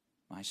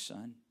 my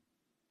son?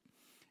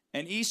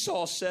 And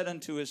Esau said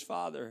unto his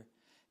father,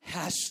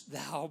 hast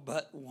thou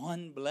but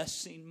one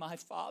blessing, my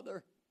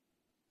father?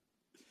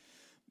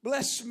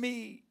 Bless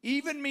me,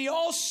 even me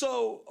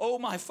also, O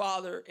my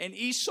father. And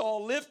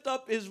Esau lifted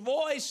up his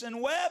voice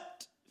and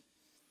wept.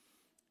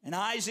 And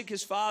Isaac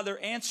his father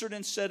answered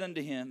and said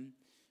unto him,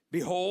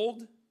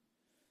 behold,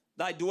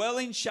 thy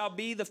dwelling shall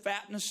be the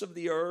fatness of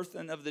the earth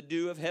and of the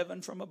dew of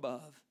heaven from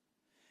above.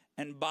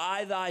 And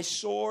by thy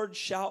sword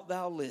shalt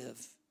thou live,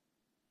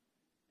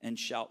 and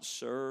shalt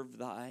serve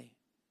thy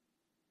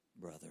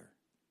brother.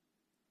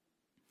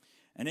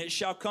 And it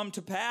shall come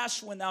to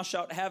pass when thou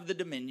shalt have the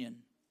dominion,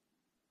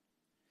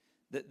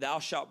 that thou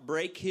shalt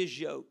break his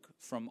yoke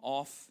from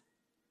off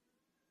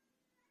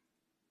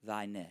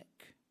thy neck.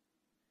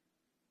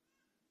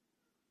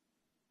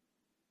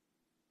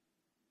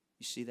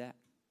 You see that?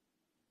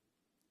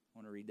 I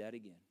want to read that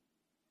again.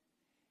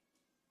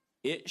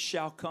 It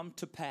shall come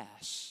to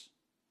pass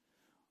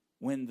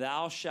when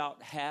thou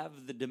shalt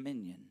have the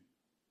dominion,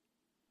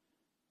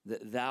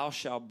 that thou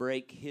shalt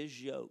break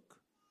his yoke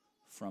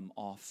from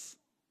off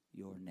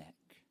your neck.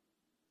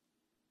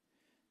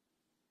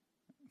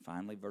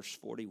 Finally, verse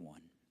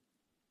 41.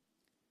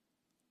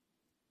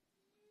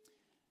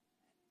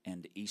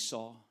 And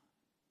Esau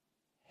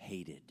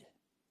hated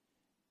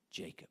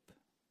Jacob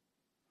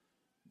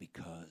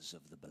because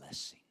of the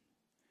blessing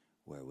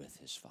wherewith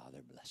his father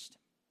blessed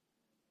him.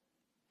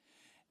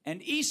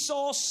 And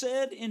Esau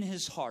said in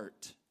his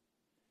heart,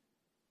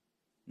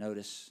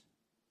 notice,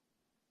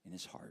 in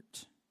his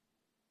heart,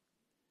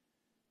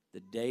 the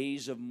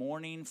days of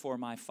mourning for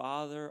my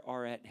father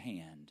are at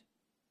hand.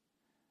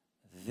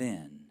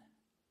 Then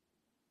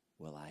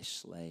will I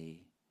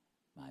slay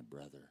my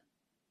brother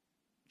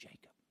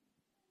Jacob.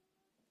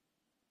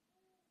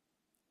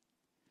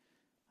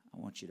 I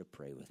want you to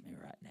pray with me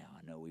right now.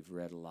 I know we've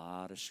read a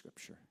lot of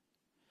scripture,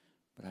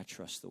 but I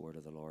trust the word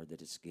of the Lord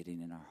that it's getting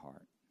in our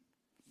heart.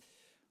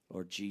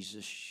 Lord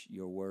Jesus,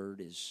 your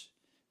word is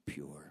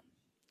pure.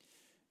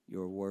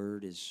 Your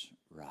word is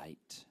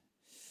right.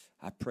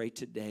 I pray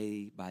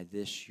today by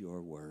this,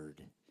 your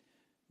word,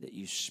 that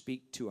you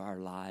speak to our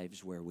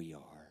lives where we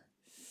are,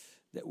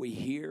 that we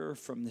hear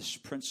from this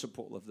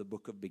principle of the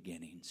book of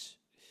beginnings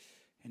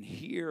and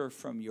hear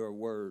from your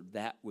word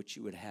that which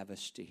you would have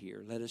us to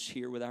hear. Let us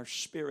hear with our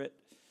spirit,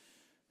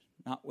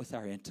 not with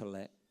our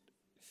intellect.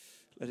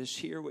 Let us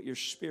hear what your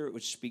spirit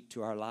would speak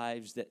to our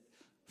lives, that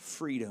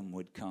freedom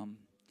would come,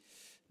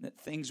 that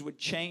things would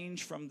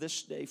change from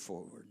this day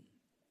forward,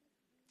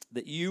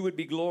 that you would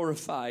be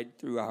glorified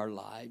through our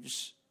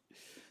lives,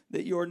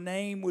 that your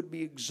name would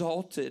be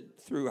exalted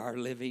through our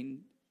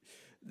living,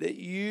 that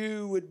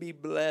you would be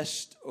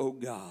blessed, O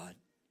God,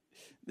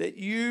 that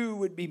you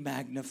would be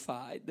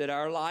magnified, that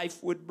our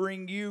life would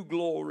bring you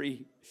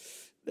glory,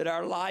 that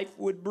our life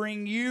would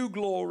bring you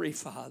glory,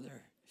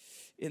 Father.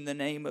 In the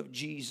name of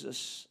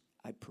Jesus,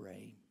 I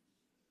pray.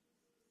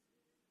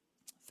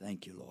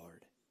 Thank you,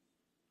 Lord.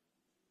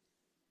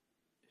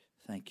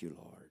 Thank you,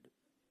 Lord.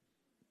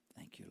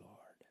 Thank you, Lord.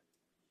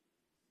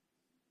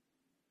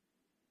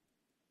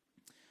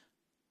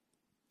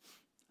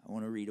 I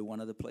want to read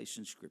one other place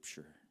in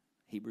Scripture.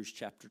 Hebrews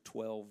chapter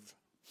 12.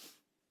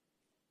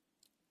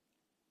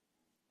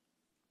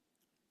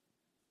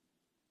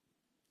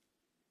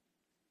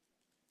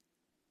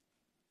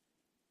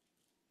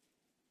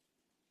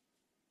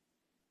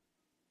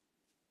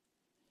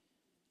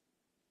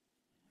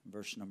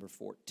 Verse number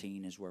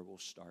 14 is where we'll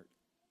start.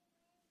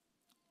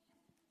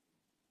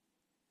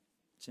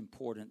 It's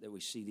important that we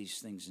see these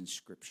things in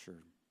Scripture.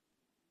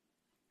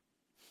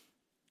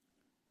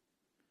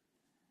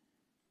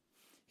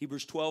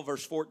 Hebrews 12,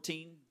 verse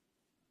 14.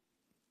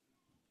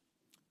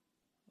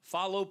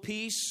 Follow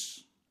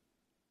peace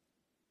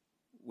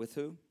with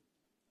who?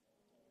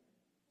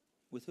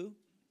 With who?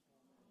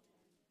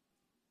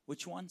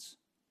 Which ones?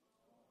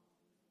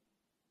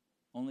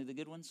 Only the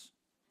good ones?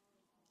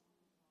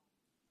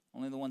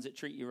 Only the ones that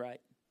treat you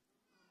right?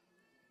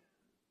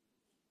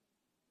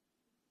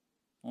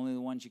 Only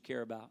the ones you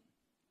care about?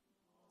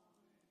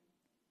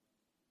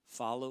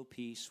 Follow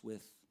peace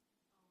with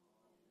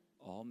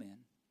all men.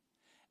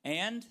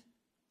 And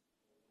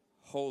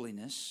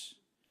holiness,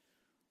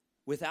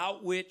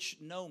 without which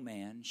no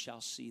man shall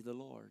see the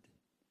Lord.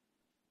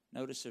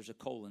 Notice there's a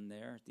colon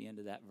there at the end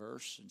of that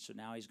verse. And so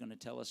now he's going to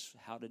tell us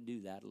how to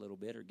do that a little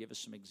bit, or give us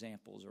some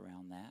examples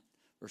around that.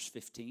 Verse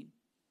 15.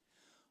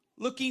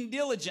 Looking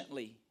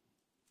diligently,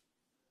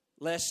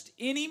 lest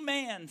any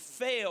man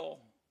fail.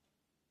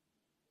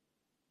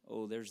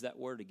 Oh, there's that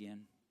word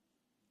again.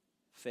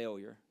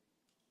 Failure.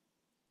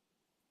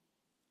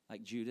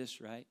 Like Judas,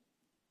 right?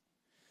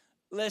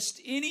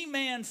 Lest any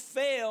man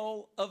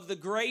fail of the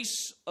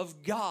grace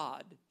of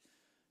God.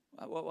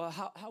 Well,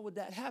 how would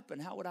that happen?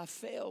 How would I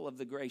fail of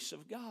the grace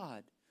of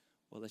God?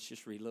 Well, let's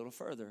just read a little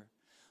further.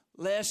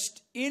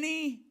 Lest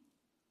any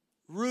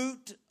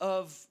root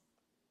of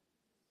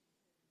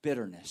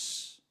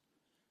bitterness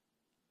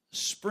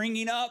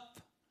springing up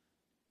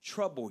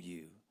trouble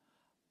you.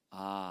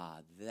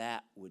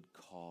 That would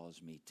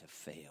cause me to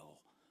fail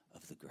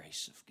of the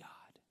grace of God.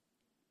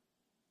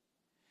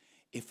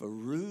 If a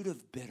root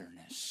of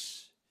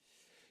bitterness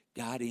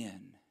got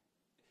in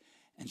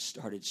and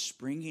started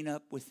springing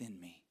up within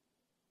me,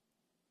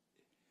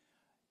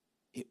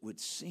 it would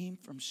seem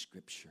from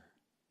Scripture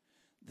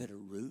that a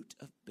root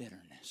of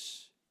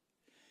bitterness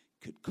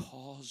could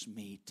cause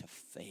me to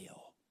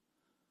fail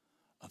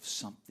of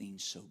something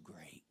so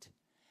great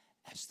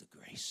as the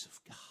grace of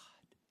God.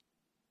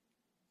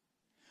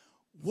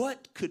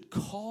 What could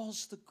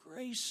cause the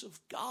grace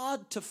of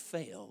God to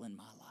fail in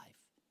my life?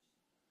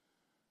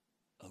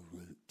 A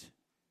root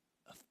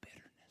of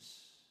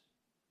bitterness.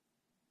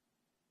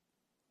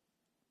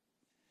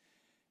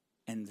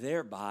 And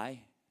thereby,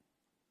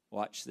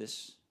 watch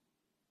this,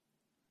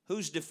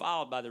 who's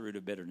defiled by the root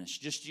of bitterness?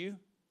 Just you?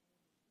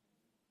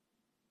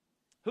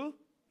 Who?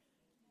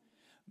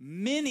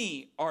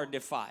 Many are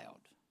defiled.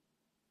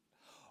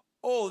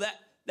 Oh,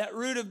 that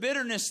root of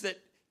bitterness that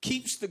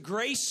keeps the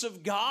grace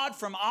of God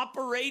from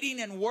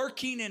operating and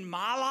working in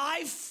my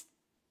life.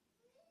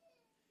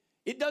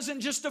 It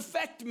doesn't just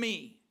affect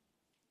me.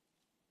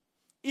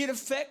 It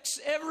affects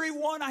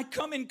everyone I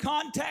come in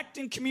contact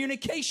and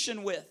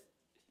communication with.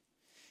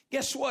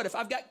 Guess what? If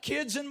I've got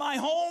kids in my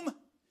home,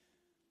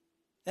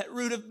 that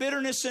root of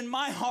bitterness in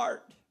my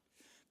heart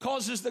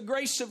causes the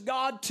grace of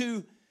God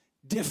to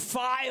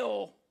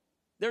defile.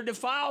 They're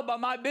defiled by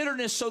my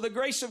bitterness, so the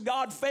grace of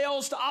God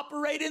fails to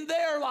operate in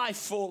their life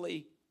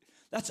fully.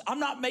 I'm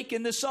not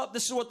making this up.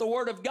 This is what the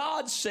Word of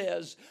God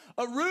says.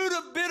 A root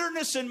of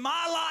bitterness in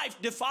my life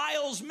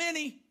defiles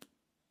many.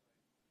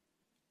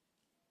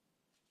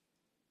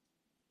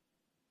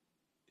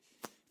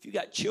 If you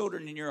got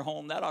children in your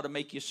home, that ought to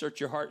make you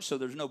search your heart so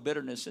there's no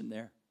bitterness in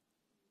there.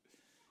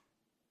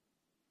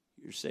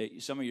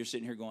 Some of you are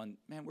sitting here going,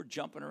 man, we're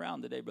jumping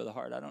around today, Brother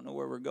Hart. I don't know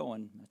where we're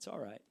going. That's all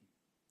right.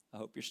 I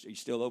hope you're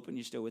still open.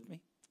 You still with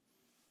me?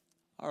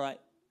 All right.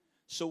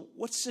 So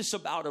what's this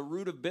about a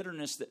root of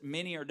bitterness that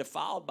many are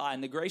defiled by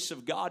and the grace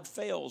of God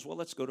fails? Well,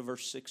 let's go to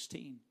verse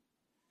 16.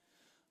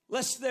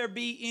 Lest there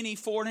be any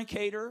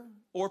fornicator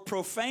or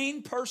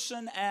profane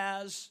person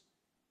as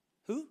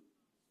who?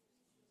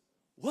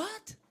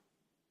 What?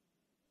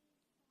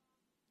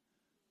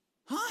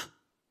 Huh?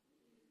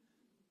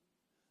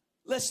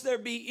 Lest there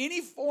be any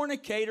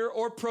fornicator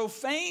or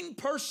profane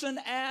person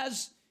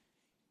as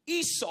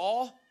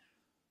Esau,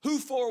 who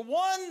for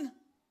one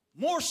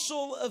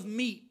morsel of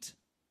meat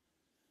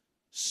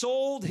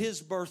sold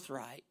his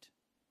birthright.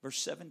 Verse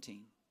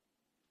 17.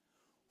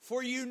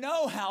 For you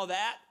know how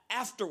that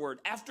afterward,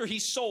 after he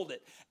sold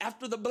it,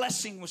 after the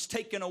blessing was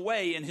taken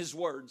away in his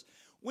words,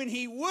 when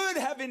he would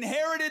have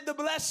inherited the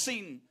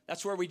blessing,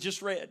 that's where we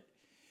just read,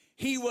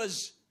 he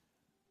was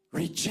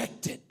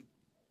rejected,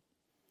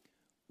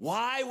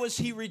 Why was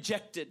he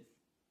rejected?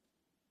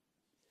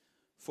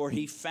 For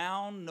he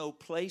found no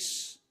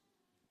place.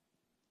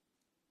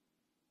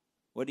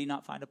 What did he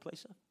not find a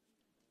place of?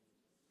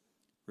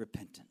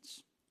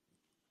 Repentance.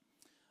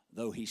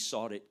 Though he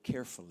sought it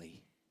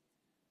carefully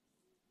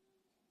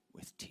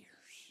with tears.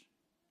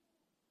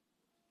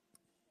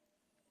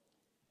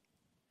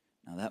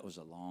 Now that was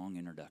a long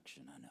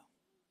introduction, I know.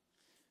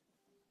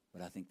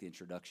 But I think the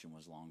introduction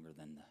was longer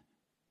than the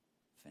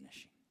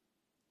finishing.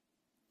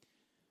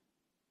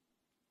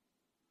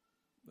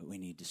 But we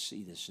need to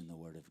see this in the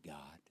Word of God.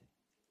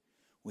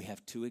 We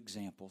have two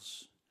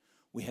examples.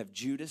 We have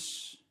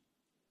Judas,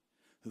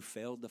 who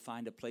failed to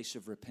find a place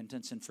of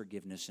repentance and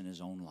forgiveness in his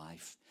own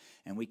life.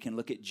 And we can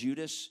look at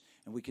Judas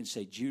and we can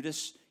say,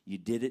 Judas, you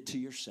did it to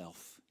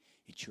yourself.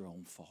 It's your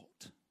own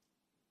fault.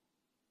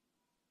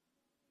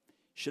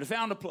 Should have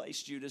found a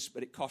place, Judas,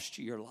 but it cost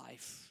you your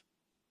life.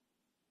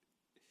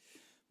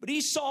 But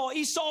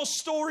Esau's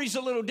story's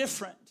a little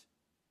different.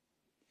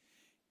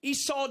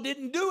 Esau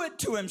didn't do it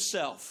to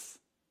himself.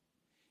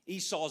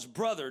 Esau's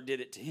brother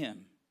did it to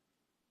him.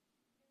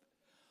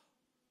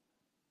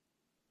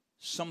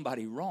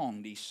 Somebody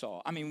wronged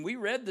Esau. I mean, we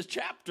read the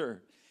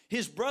chapter.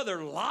 His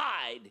brother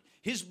lied.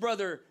 His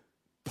brother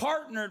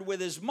partnered with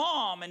his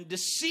mom and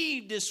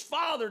deceived his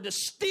father to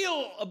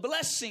steal a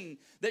blessing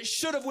that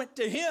should have went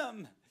to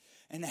him.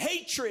 And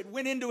hatred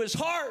went into his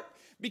heart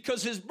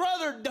because his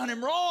brother done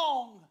him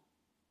wrong.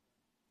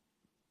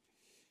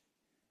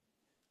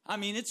 I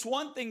mean, it's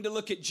one thing to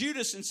look at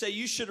Judas and say,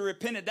 you should have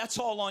repented. That's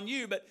all on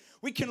you. But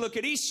we can look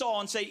at Esau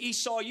and say,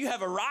 Esau, you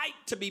have a right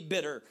to be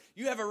bitter.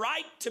 You have a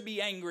right to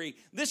be angry.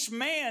 This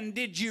man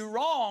did you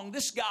wrong.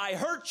 This guy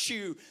hurt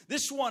you.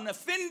 This one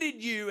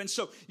offended you. And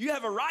so you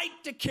have a right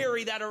to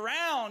carry that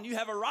around. You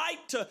have a right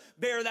to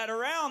bear that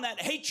around,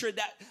 that hatred,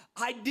 that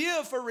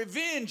idea for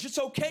revenge. It's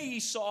okay,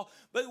 Esau.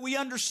 But we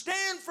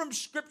understand from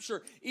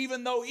Scripture,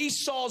 even though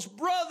Esau's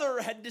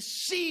brother had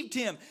deceived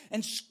him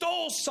and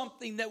stole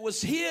something that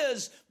was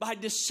his by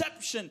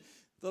deception,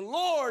 the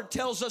Lord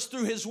tells us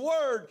through His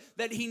Word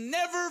that he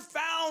never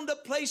found a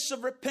place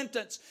of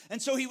repentance.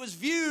 And so he was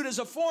viewed as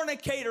a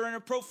fornicator and a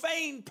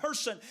profane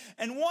person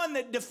and one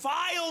that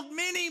defiled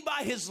many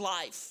by his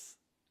life.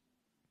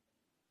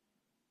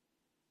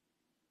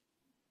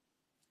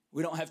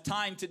 We don't have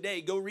time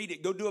today. Go read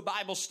it. Go do a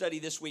Bible study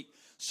this week.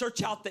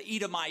 Search out the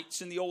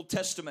Edomites in the Old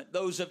Testament,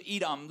 those of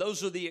Edom.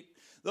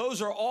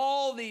 Those are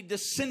all the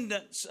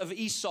descendants of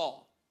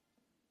Esau.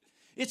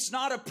 It's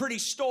not a pretty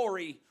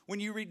story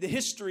when you read the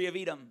history of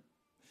Edom.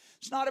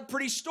 It's not a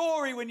pretty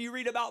story when you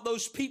read about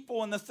those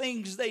people and the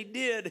things they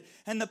did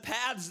and the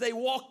paths they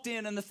walked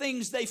in and the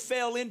things they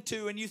fell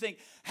into. And you think,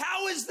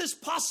 how is this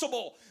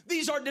possible?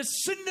 These are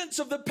descendants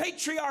of the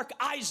patriarch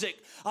Isaac.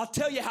 I'll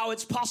tell you how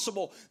it's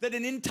possible that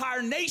an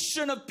entire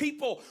nation of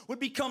people would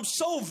become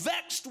so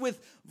vexed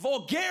with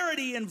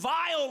vulgarity and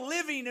vile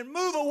living and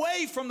move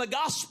away from the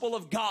gospel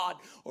of God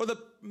or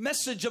the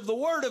message of the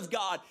Word of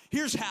God.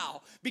 Here's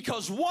how.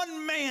 Because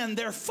one man,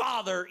 their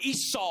father,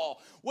 Esau,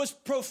 was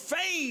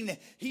profane.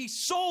 He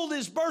sold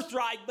his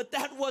birthright, but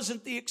that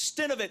wasn't the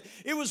extent of it.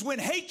 It was when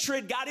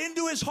hatred got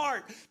into his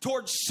heart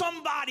towards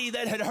somebody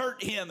that had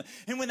hurt him.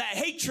 And when that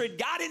hatred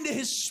got into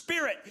his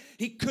spirit,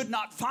 he could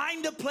not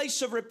find a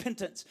place of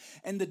repentance.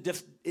 And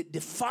it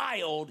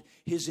defiled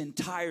his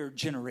entire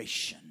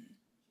generation.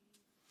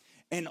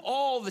 And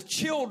all the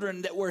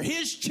children that were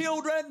his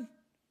children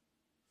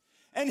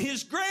and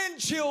his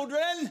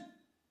grandchildren,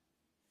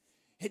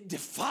 it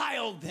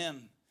defiled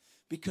them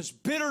because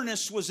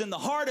bitterness was in the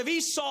heart of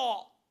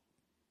Esau.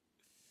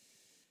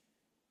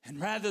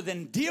 And rather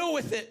than deal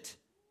with it,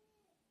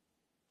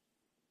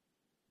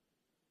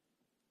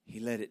 he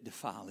let it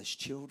defile his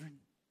children.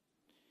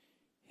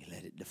 He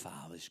let it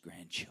defile his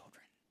grandchildren.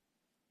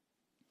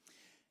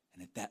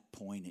 And at that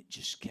point, it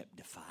just kept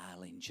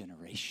defiling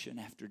generation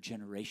after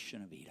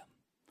generation of Edom.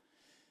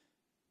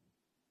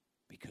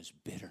 Because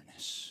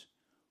bitterness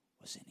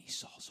was in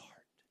Esau's heart.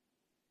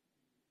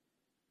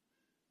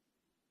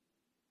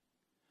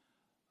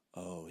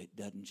 Oh, it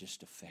doesn't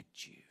just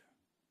affect you.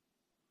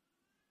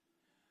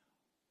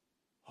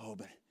 Oh,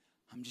 but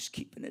I'm just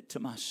keeping it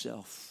to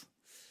myself.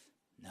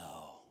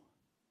 No.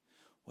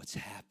 What's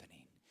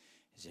happening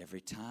is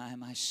every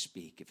time I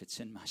speak, if it's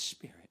in my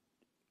spirit,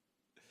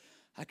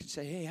 I can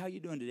say, hey, how you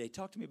doing today?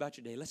 Talk to me about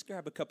your day. Let's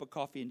grab a cup of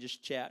coffee and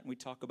just chat. And we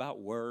talk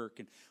about work.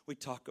 And we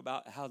talk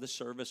about how the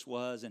service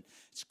was. And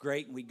it's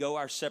great. And we go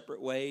our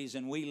separate ways.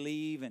 And we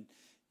leave. And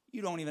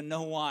you don't even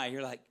know why.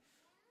 You're like,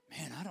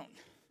 man, I don't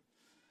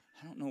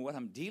know what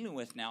I'm dealing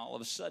with now. All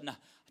of a sudden, I'll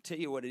tell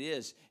you what it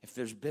is. If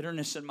there's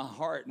bitterness in my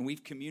heart and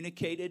we've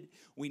communicated,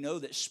 we know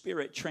that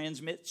spirit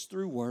transmits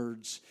through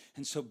words.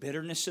 And so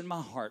bitterness in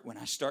my heart, when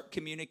I start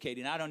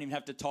communicating, I don't even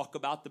have to talk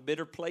about the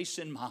bitter place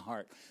in my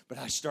heart, but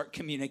I start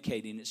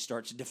communicating, it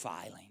starts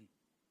defiling.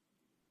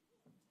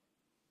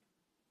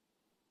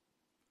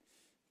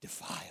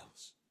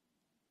 Defiles.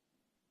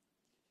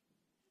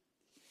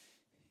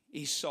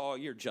 Esau,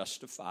 you're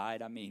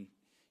justified. I mean,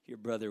 Your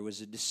brother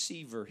was a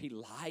deceiver. He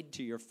lied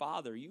to your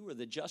father. You were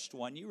the just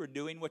one. You were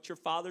doing what your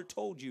father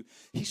told you.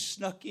 He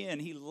snuck in.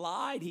 He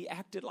lied. He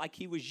acted like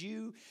he was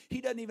you.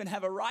 He doesn't even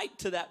have a right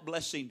to that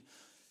blessing.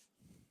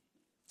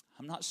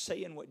 I'm not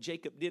saying what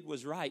Jacob did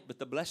was right, but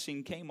the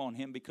blessing came on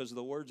him because of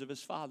the words of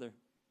his father.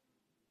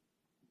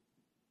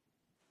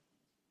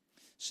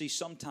 See,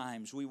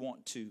 sometimes we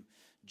want to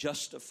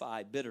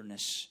justify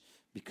bitterness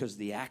because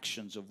the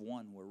actions of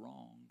one were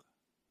wrong.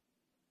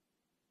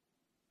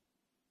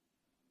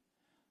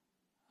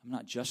 I'm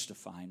not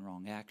justifying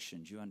wrong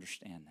actions. You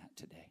understand that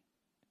today.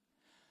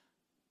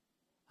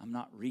 I'm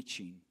not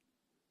reaching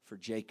for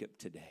Jacob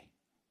today.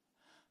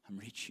 I'm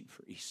reaching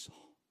for Esau.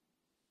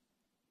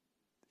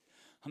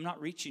 I'm not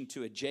reaching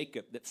to a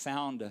Jacob that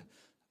found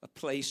a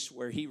place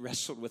where he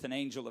wrestled with an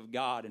angel of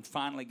God and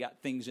finally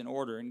got things in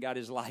order and got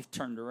his life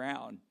turned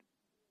around.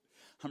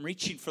 I'm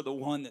reaching for the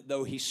one that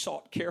though he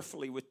sought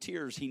carefully with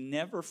tears, he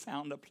never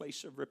found a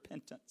place of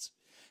repentance,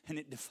 and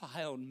it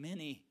defiled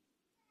many.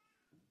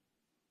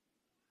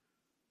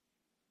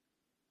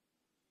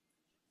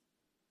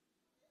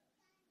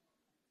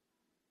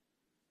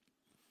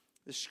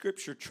 The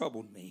scripture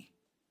troubled me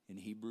in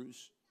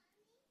Hebrews.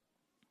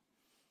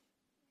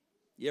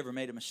 You ever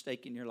made a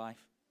mistake in your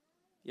life?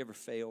 You ever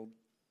failed?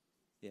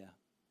 Yeah,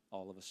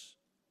 all of us.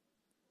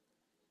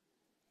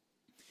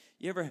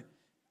 You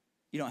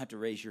don't have to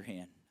raise your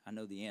hand. I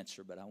know the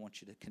answer, but I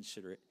want you to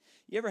consider it.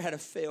 You ever had a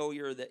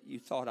failure that you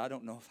thought, I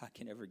don't know if I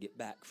can ever get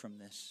back from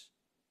this?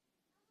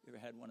 You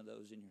ever had one of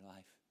those in your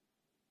life?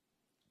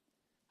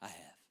 I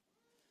have.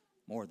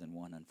 More than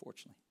one,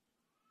 unfortunately.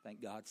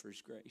 Thank God for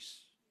His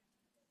grace.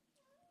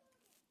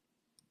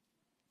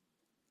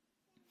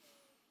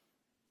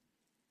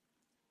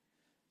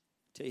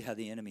 Tell you how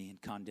the enemy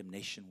and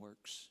condemnation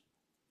works.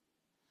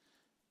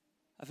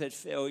 I've had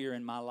failure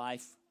in my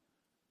life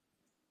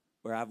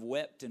where I've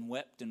wept and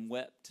wept and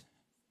wept,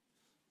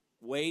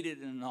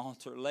 waited in an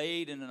altar,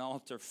 laid in an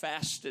altar,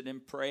 fasted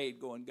and prayed,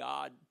 going,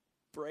 God,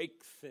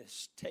 break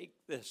this, take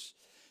this,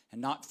 and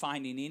not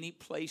finding any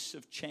place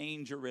of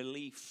change or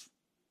relief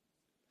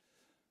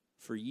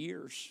for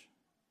years.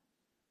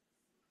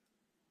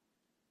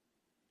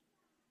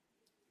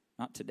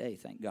 Not today,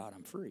 thank God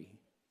I'm free.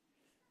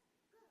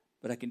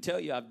 But I can tell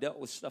you I've dealt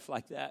with stuff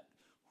like that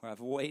where I've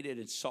waited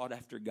and sought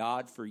after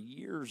God for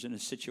years in a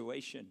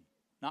situation,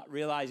 not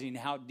realizing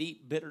how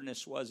deep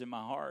bitterness was in my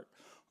heart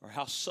or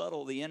how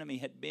subtle the enemy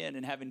had been,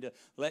 and having to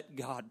let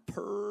God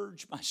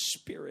purge my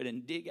spirit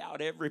and dig out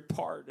every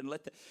part and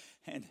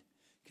and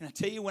can I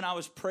tell you, when I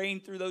was praying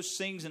through those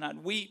things and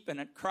I'd weep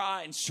and I'd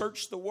cry and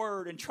search the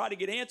word and try to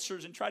get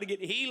answers and try to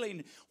get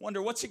healing,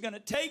 wonder what's it going to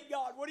take,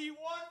 God? What do you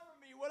want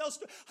from me? What else?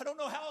 I don't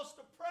know how else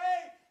to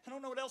pray. I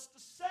don't know what else to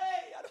say.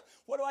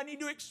 What do I need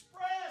to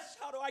express?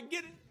 How do I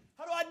get it?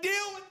 How do I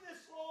deal with this,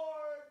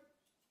 Lord?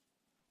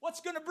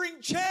 What's going to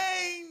bring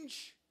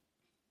change?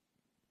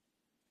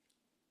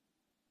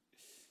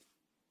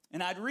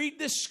 And I'd read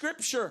this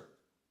scripture.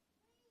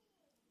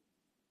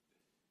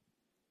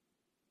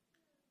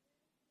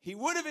 He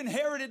would have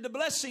inherited the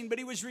blessing, but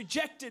he was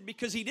rejected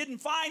because he didn't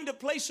find a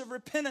place of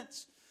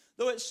repentance,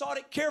 though it sought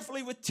it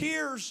carefully with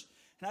tears.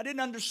 And I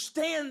didn't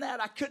understand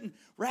that. I couldn't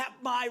wrap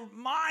my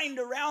mind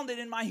around it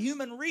in my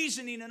human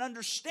reasoning and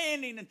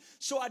understanding. And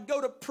so I'd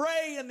go to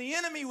pray, and the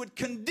enemy would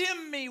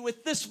condemn me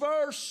with this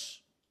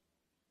verse.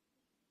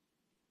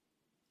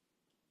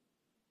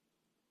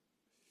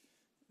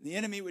 The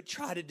enemy would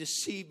try to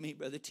deceive me,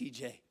 Brother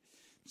TJ.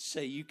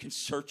 Say, you can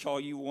search all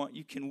you want.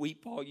 You can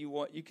weep all you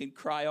want. You can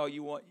cry all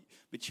you want.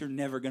 But you're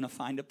never going to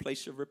find a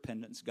place of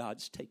repentance.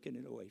 God's taken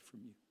it away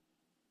from you.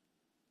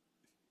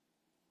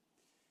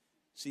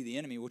 See, the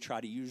enemy will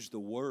try to use the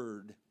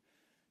word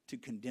to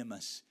condemn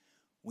us.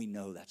 We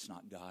know that's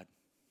not God.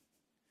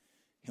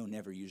 He'll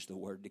never use the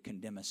word to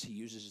condemn us. He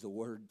uses the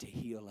word to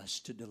heal us,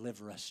 to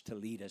deliver us, to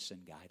lead us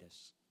and guide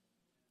us.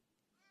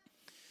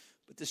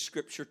 But this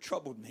scripture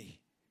troubled me.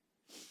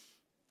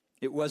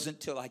 It wasn't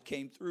till I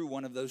came through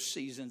one of those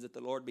seasons that the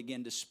Lord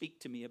began to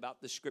speak to me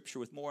about the scripture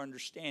with more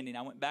understanding.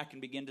 I went back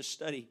and began to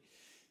study.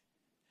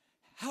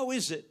 How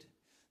is it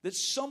that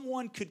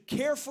someone could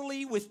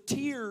carefully with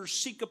tears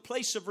seek a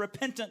place of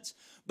repentance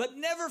but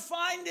never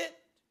find it?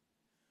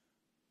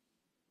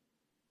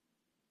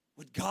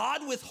 Would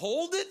God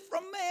withhold it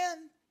from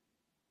man?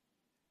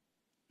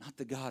 Not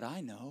the God I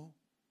know.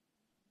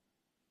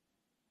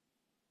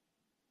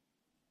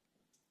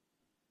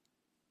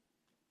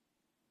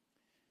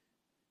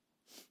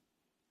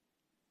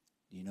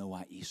 Do you know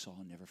why Esau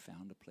never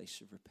found a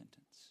place of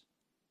repentance?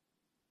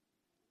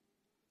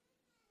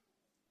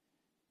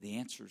 The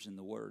answer's in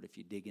the word if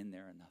you dig in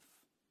there enough.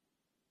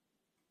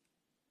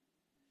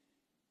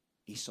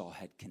 Esau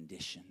had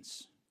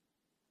conditions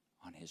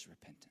on his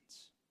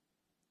repentance.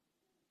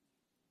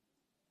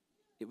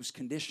 It was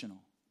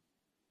conditional.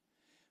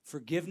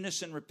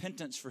 Forgiveness and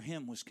repentance for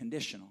him was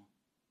conditional.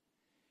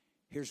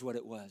 Here's what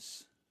it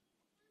was.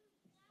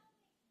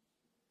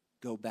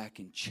 Go back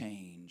and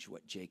change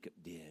what Jacob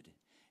did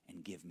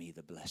and give me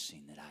the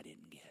blessing that I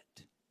didn't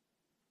get.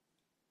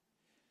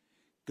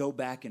 Go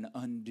back and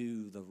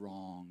undo the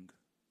wrong.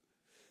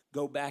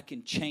 Go back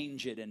and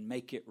change it and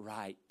make it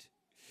right.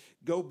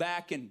 Go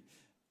back and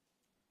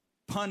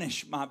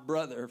punish my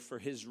brother for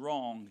his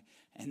wrong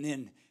and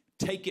then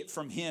take it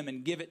from him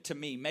and give it to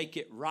me. Make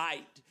it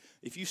right.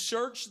 If you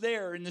search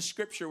there in the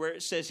scripture where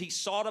it says he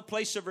sought a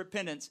place of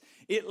repentance,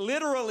 it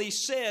literally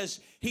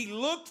says he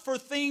looked for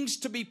things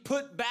to be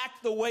put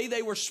back the way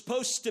they were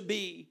supposed to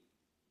be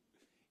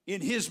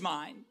in his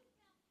mind.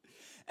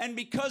 And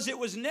because it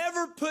was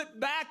never put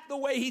back the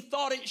way he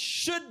thought it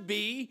should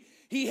be,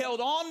 he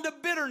held on to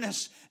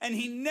bitterness and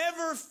he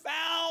never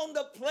found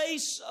a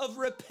place of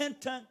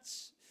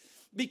repentance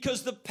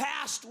because the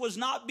past was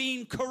not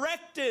being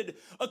corrected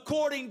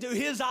according to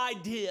his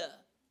idea.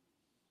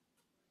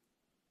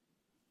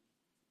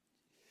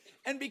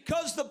 And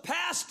because the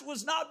past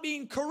was not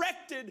being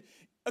corrected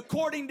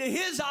according to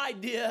his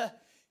idea,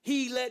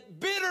 he let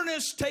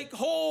bitterness take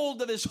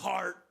hold of his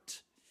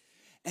heart,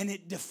 and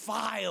it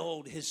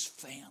defiled his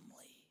family.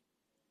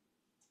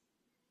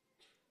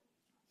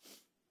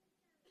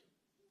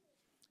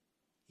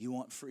 You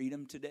want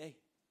freedom today?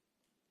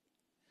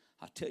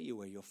 I'll tell you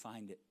where you'll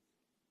find it.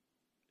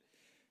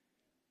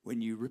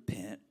 When you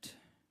repent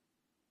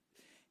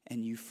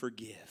and you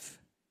forgive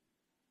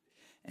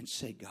and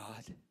say,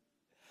 God,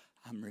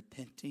 I'm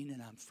repenting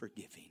and I'm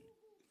forgiving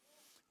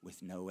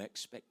with no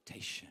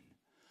expectation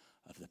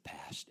of the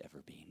past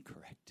ever being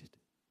corrected.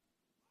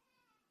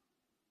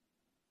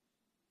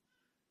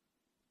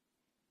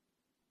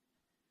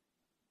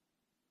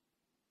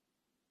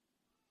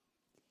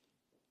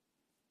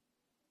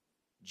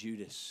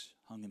 Judas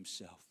hung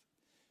himself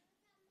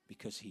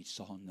because he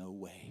saw no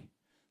way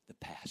the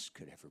past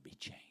could ever be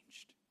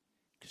changed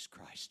because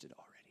Christ had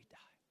already died.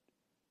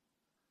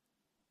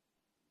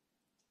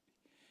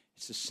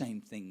 It's the same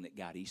thing that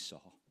got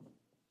Esau.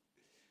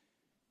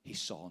 He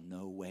saw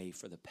no way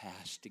for the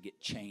past to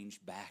get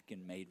changed back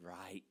and made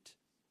right.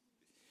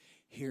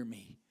 Hear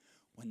me.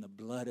 When the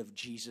blood of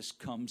Jesus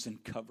comes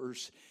and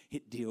covers,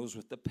 it deals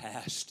with the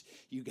past.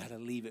 You got to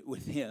leave it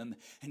with him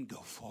and go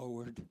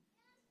forward.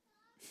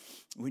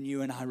 When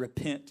you and I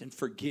repent and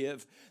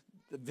forgive,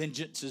 the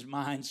vengeance is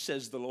mine,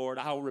 says the Lord.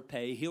 I'll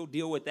repay. He'll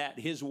deal with that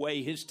his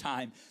way, his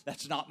time.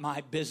 That's not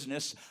my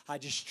business. I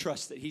just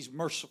trust that he's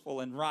merciful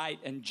and right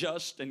and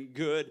just and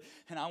good.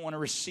 And I want to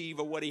receive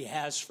of what he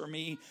has for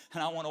me.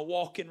 And I want to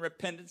walk in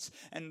repentance.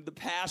 And the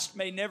past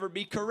may never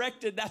be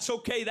corrected. That's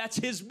okay. That's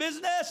his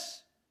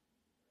business.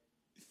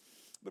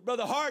 But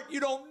Brother Hart, you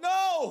don't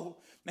know.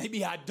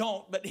 Maybe I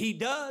don't, but he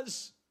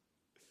does.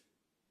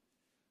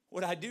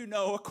 What I do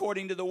know,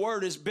 according to the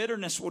word, is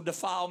bitterness will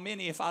defile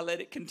many if I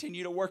let it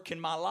continue to work in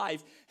my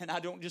life. And I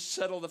don't just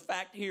settle the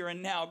fact here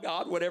and now.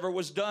 God, whatever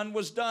was done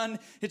was done.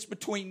 It's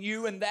between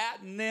you and that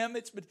and them.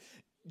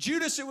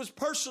 Judas, it was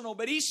personal,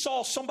 but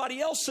Esau, somebody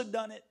else had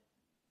done it.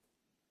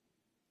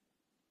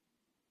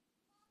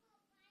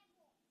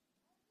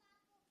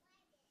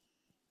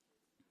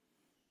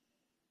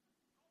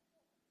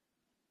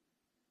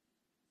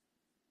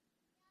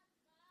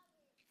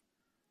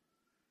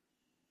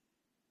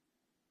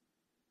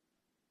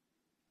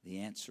 The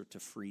answer to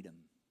freedom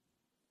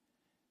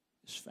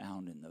is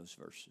found in those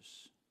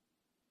verses.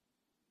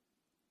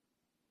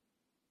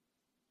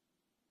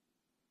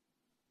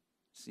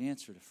 It's the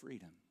answer to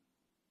freedom.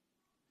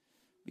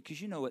 Because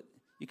you know what,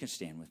 you can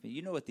stand with me,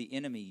 you know what the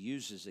enemy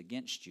uses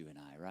against you and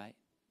I, right?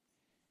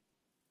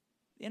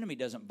 The enemy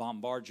doesn't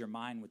bombard your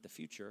mind with the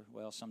future.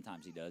 Well,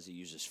 sometimes he does. He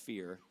uses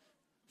fear.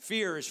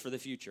 Fear is for the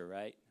future,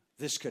 right?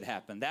 This could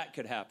happen. That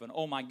could happen.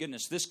 Oh my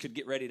goodness, this could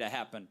get ready to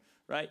happen,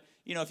 right?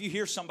 You know, if you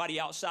hear somebody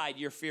outside,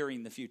 you're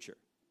fearing the future.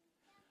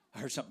 I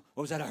heard something.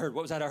 What was that I heard?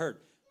 What was that I heard?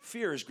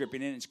 Fear is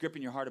gripping in. It's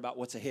gripping your heart about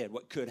what's ahead,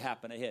 what could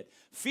happen ahead.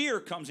 Fear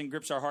comes and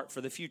grips our heart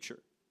for the future.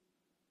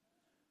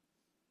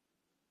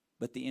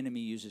 But the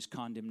enemy uses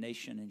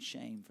condemnation and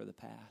shame for the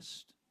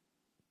past.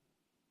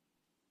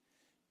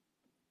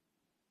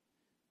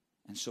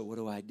 And so what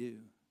do?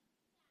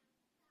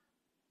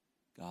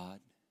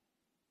 God,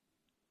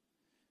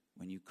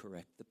 when you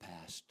correct the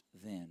past,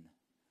 then,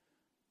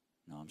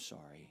 no, I'm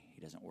sorry,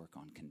 he doesn't work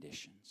on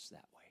conditions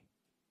that way.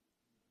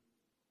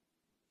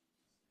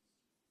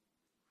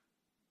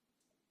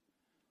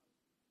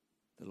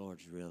 The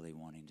Lord's really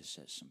wanting to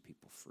set some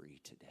people free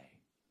today.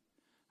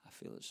 I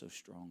feel it so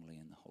strongly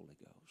in the Holy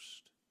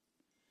Ghost.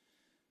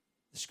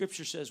 The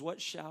scripture says,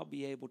 what shall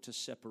be able to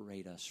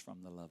separate us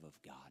from the love of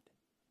God?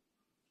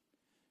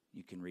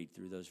 You can read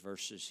through those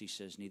verses. He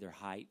says neither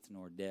height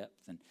nor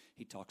depth. And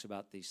he talks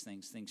about these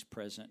things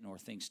present nor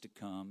things to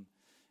come.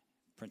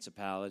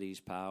 Principalities,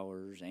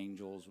 powers,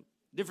 angels,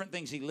 different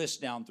things he lists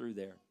down through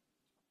there.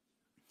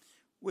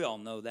 We all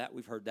know that.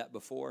 We've heard that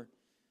before.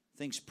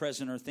 Things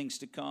present or things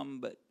to come,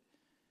 but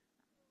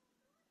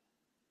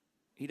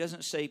he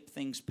doesn't say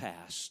things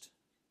past.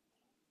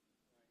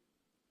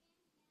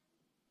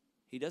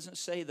 He doesn't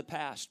say the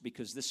past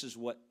because this is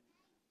what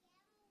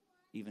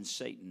even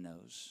Satan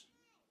knows.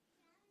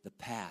 The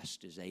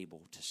past is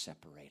able to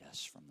separate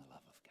us from the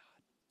love of God.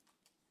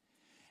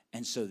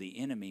 And so the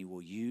enemy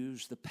will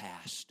use the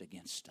past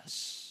against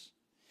us.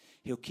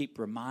 He'll keep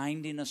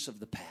reminding us of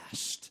the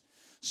past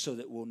so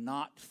that we'll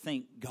not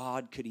think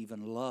God could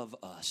even love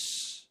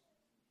us.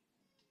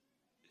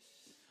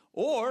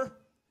 Or,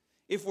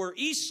 if we're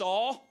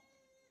Esau,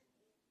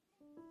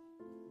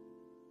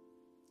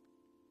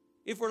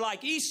 if we're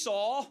like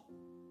Esau,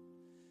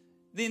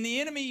 then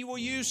the enemy will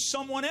use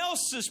someone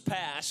else's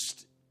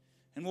past,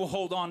 and we'll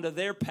hold on to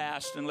their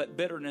past and let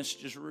bitterness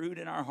just root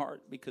in our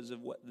heart because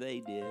of what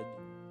they did.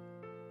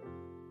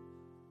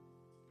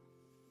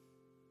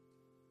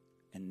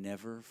 And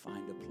never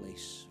find a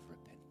place of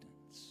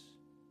repentance.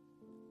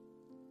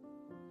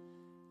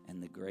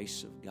 And the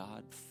grace of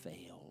God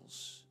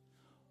fails.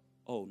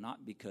 Oh,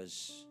 not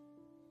because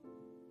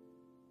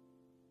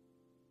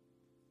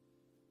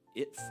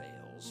it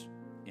fails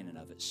in and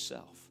of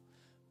itself,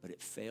 but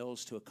it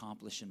fails to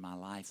accomplish in my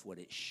life what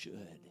it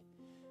should,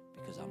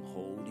 because I'm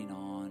holding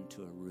on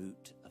to a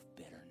root of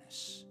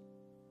bitterness.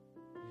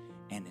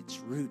 And it's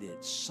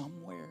rooted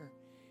somewhere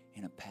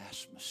in a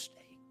past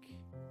mistake,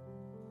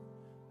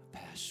 a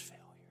past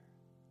failure.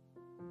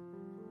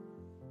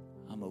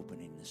 I'm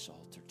opening this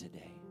altar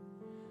today.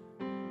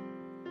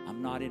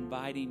 I'm not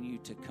inviting you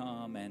to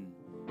come and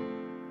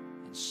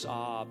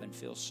sob and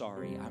feel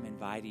sorry. I'm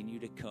inviting you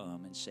to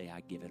come and say,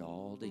 I give it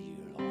all to you,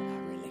 Lord. I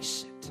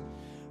release it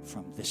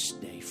from this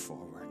day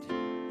forward.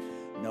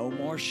 No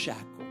more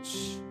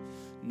shackles.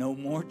 No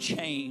more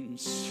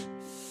chains.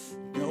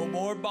 No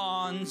more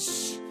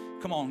bonds.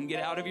 Come on,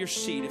 get out of your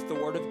seat. If the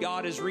Word of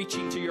God is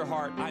reaching to your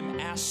heart, I'm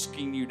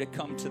asking you to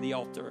come to the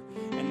altar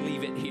and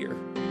leave it here.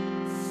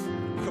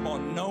 Come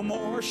on, no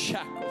more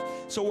shackles.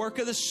 It's a work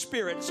of the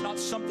Spirit. It's not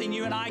something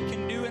you and I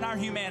can do in our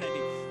humanity.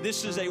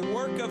 This is a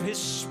work of His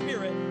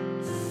Spirit.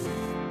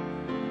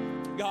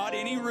 God,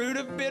 any root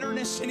of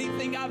bitterness,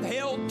 anything I've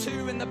held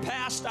to in the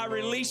past, I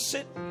release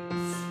it.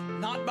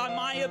 Not by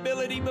my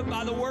ability, but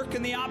by the work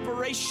and the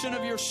operation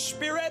of your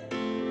Spirit.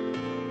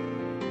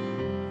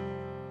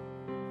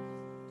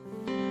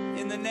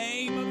 In the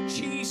name of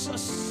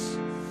Jesus.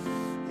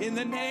 In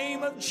the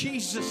name of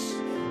Jesus.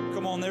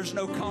 Come on, there's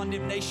no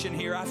condemnation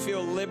here. I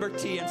feel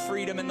liberty and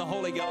freedom in the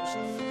Holy Ghost.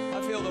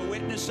 I feel the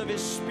witness of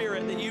His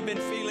Spirit that you've been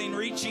feeling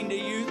reaching to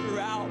you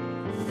throughout.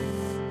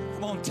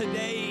 Come on,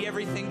 today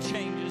everything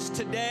changes.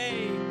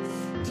 Today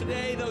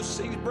those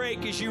things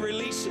break as you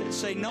release it.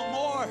 Say, no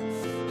more.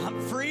 I'm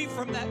free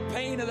from that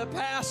pain of the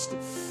past.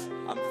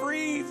 I'm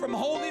free from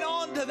holding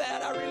on to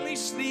that. I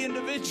release the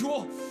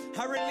individual.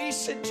 I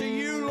release it to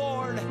you,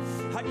 Lord.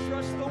 I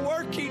trust the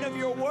working of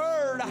your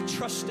word. I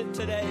trust it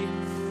today.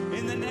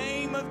 In the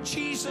name of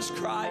Jesus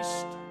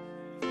Christ.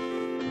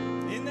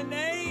 In the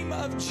name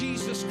of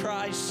Jesus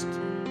Christ.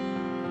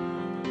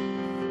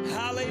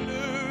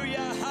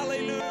 Hallelujah,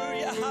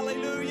 hallelujah,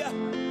 hallelujah.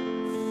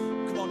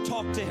 Come on,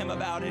 talk to Him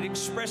about it.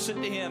 Express it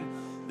to Him.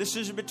 This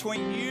is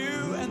between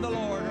you and the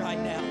Lord right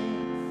now.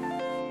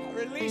 I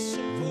release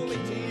it fully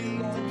to you,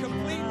 Lord.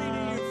 Completely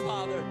to you,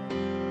 Father.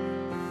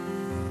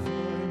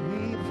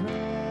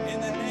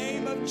 In the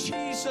name of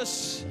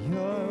Jesus.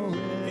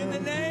 In the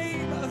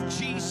name of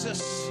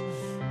Jesus.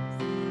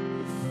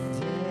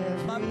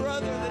 My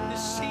brother that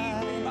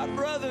deceived me, my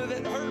brother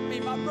that hurt me,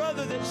 my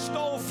brother that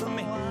stole from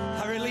me,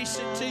 I release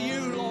it to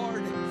you,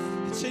 Lord.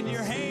 It's in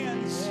your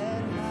hands.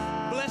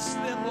 Bless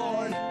them,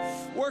 Lord.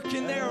 Work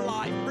in their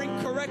life. Bring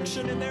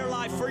correction in their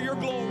life for your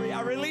glory.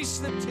 I release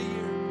them to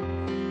you.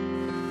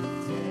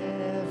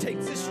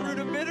 Take this root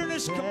of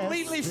bitterness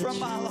completely from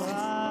my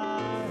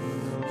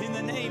life. In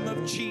the name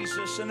of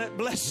Jesus, and let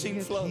blessing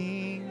flow.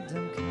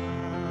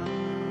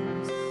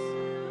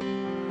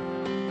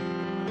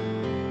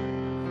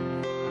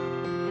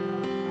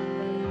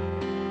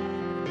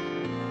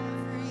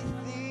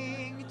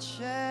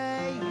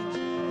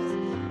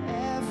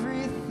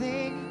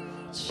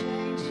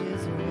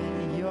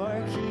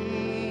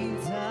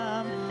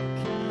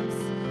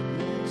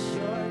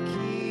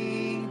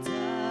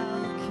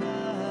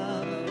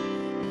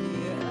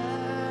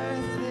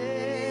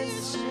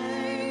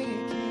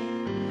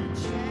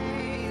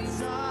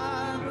 Chains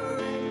are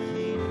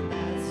breaking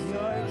as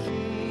your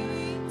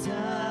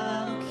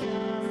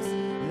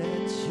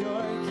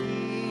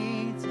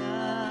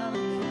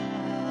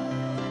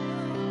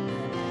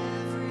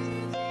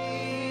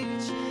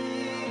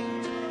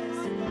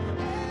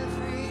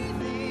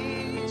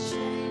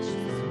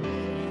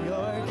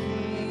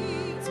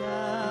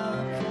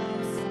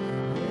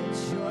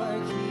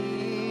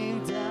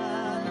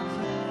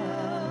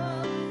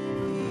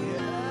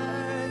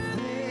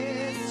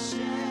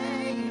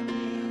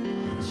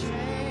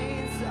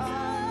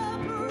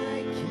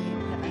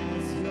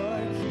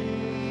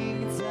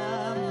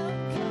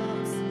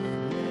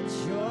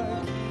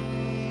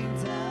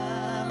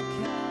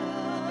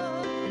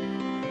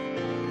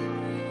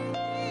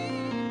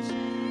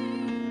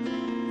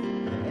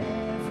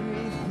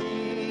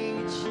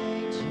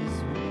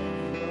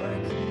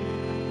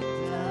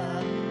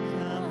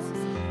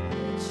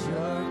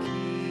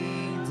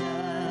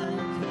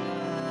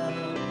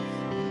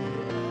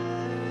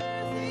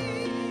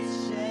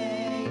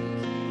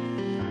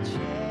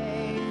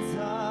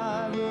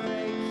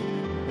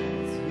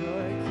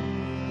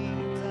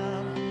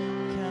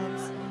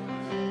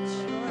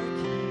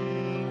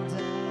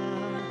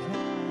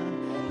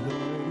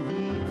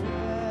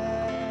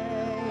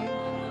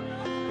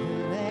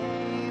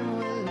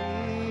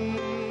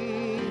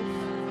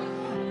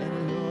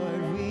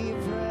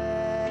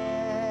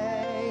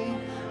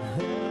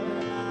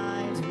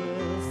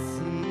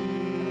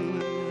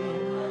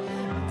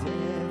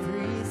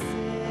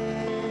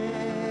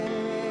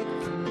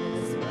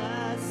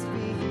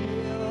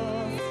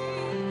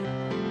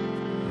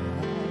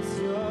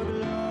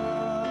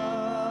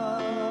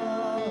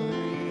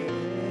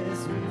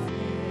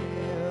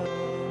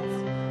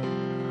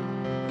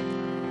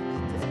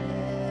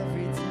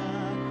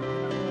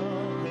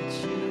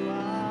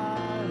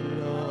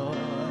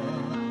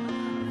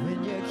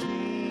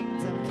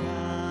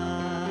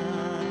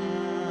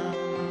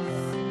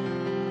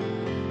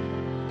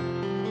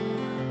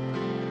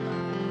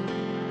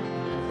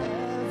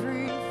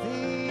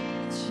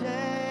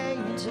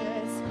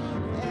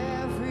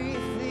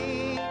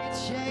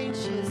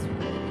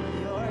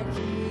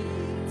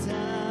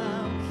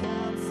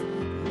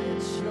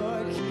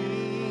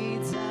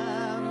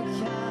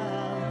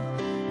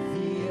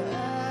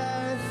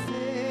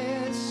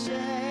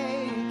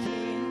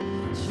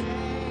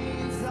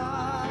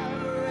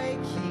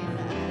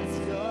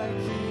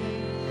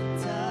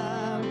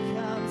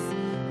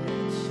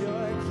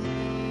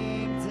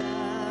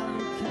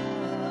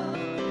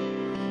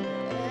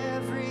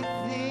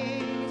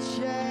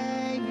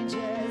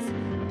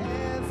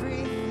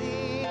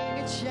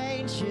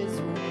changes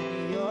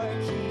when your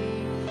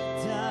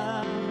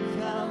kingdom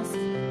comes.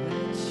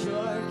 Let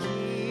your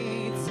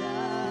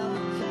kingdom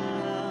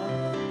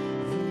come.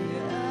 The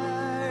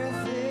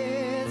earth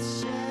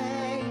is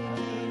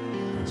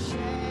shaking,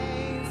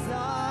 chains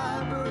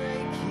are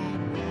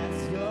breaking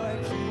as your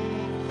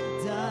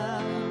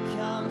kingdom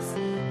comes.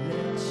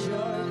 Let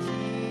your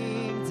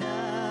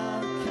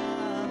kingdom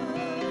come.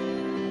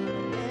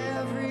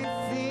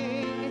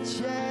 Everything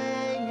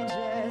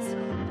changes,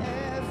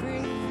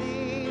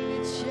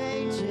 everything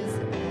changes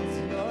as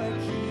your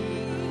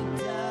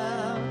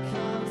kingdom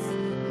comes.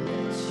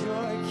 Let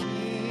your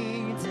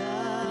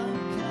kingdom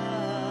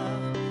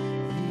come.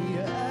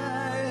 The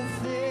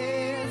earth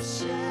is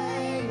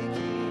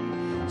shaking,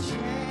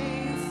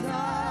 chains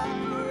are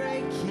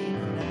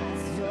breaking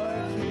as your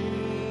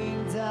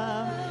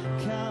kingdom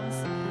comes.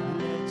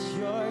 Let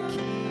your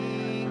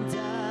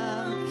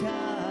kingdom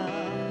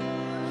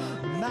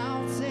come.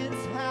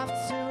 Mountains have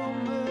to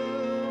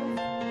move.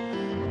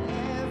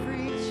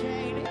 Every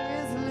chain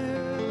is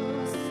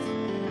loose.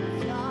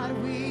 God,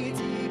 we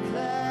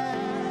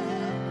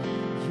declare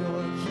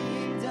your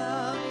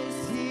kingdom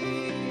is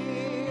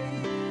here.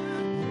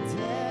 And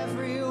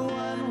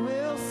everyone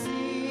will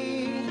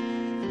see,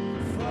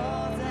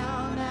 fall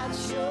down at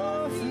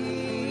your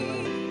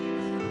feet.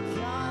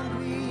 God,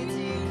 we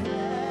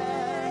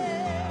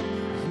declare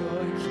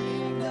your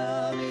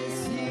kingdom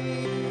is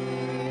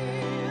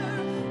here.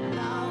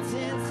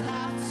 Mountains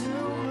have to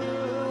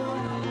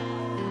move.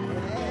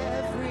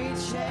 Every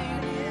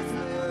chain is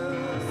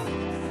loose.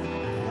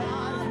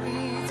 God, we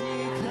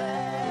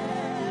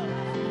declare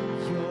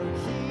your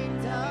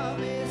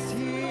kingdom is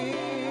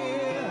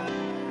here.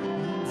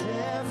 And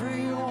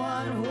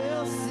everyone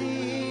will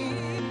see,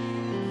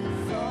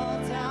 fall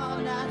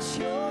down at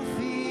your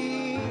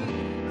feet.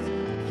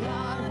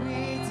 God,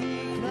 we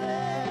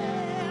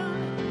declare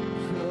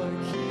your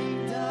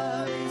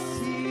kingdom is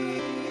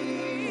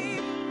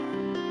here.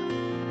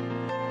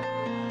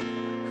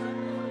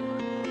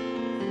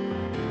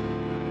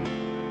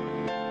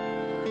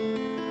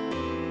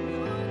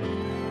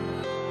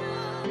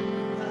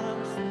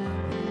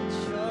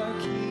 Let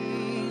your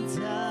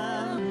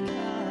kingdom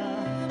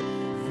come.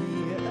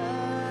 The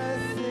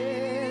earth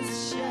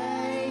is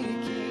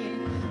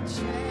shaking,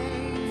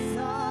 chains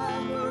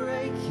are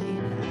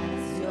breaking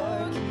as your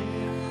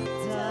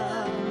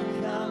kingdom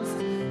comes.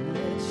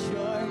 Let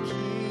your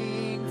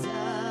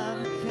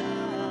kingdom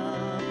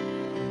come.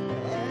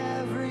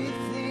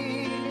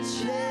 Everything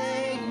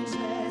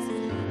changes,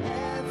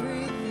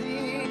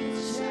 everything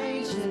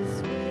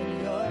changes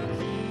when your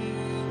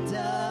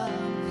kingdom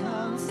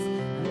comes.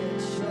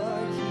 Let your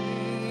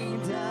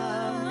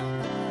kingdom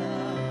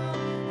come.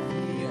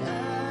 The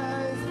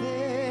earth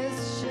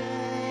is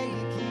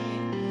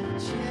shaking,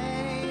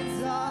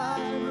 chains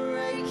are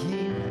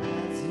breaking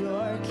as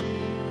your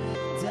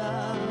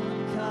kingdom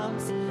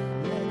comes.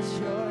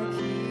 Let your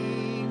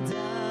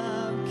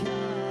kingdom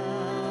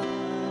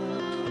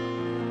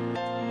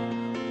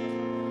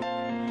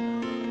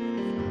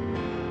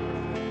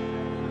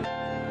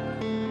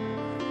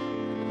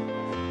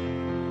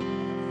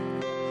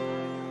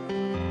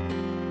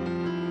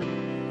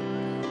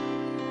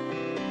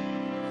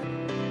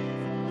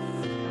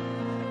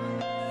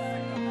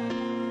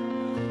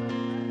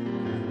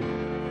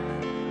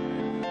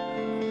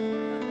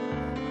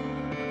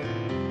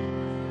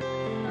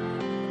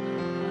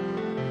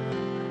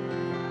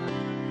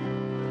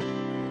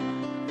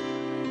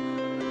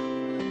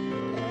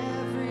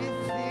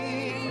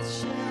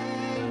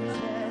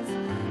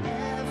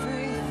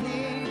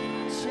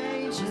Everything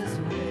changes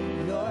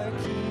when your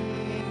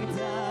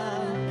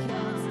kingdom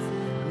comes.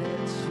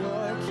 Let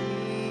your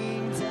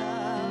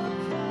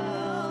kingdom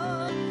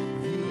come.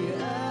 The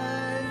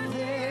earth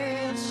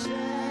is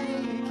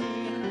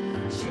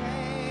shaking,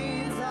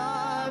 chains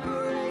are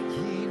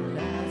breaking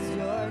as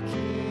your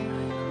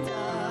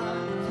kingdom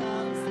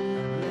comes.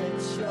 Let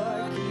your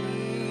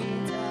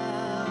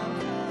kingdom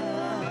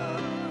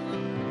come.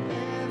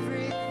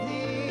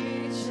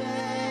 Everything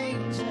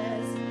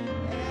changes,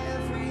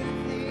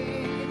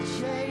 everything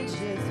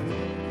changes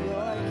when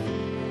your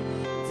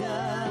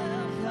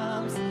kingdom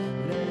comes.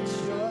 Let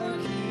your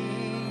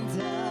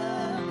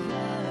kingdom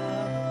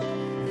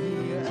come. The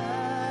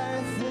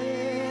earth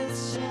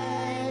is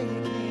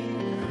shaking,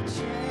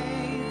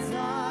 chains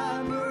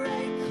are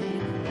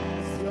breaking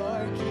as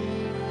your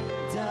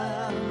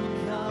kingdom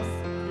comes.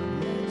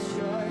 Let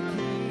your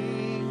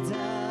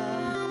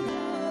kingdom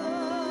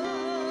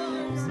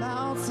come.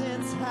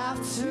 Mountains have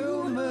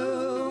to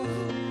move.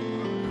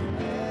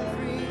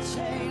 Every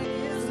chain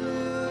is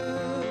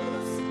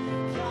loose.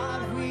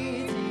 God,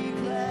 we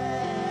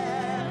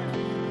declare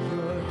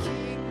your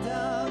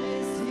kingdom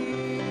is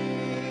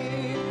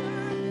here.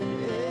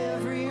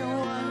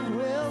 Everyone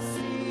will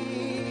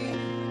see,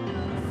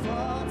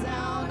 fall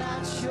down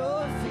at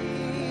your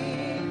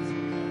feet.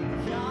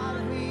 God,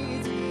 we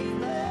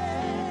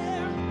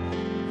declare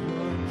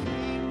your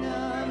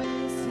kingdom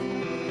is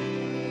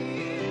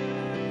here.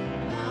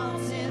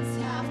 Mountains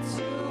have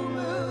to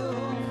move.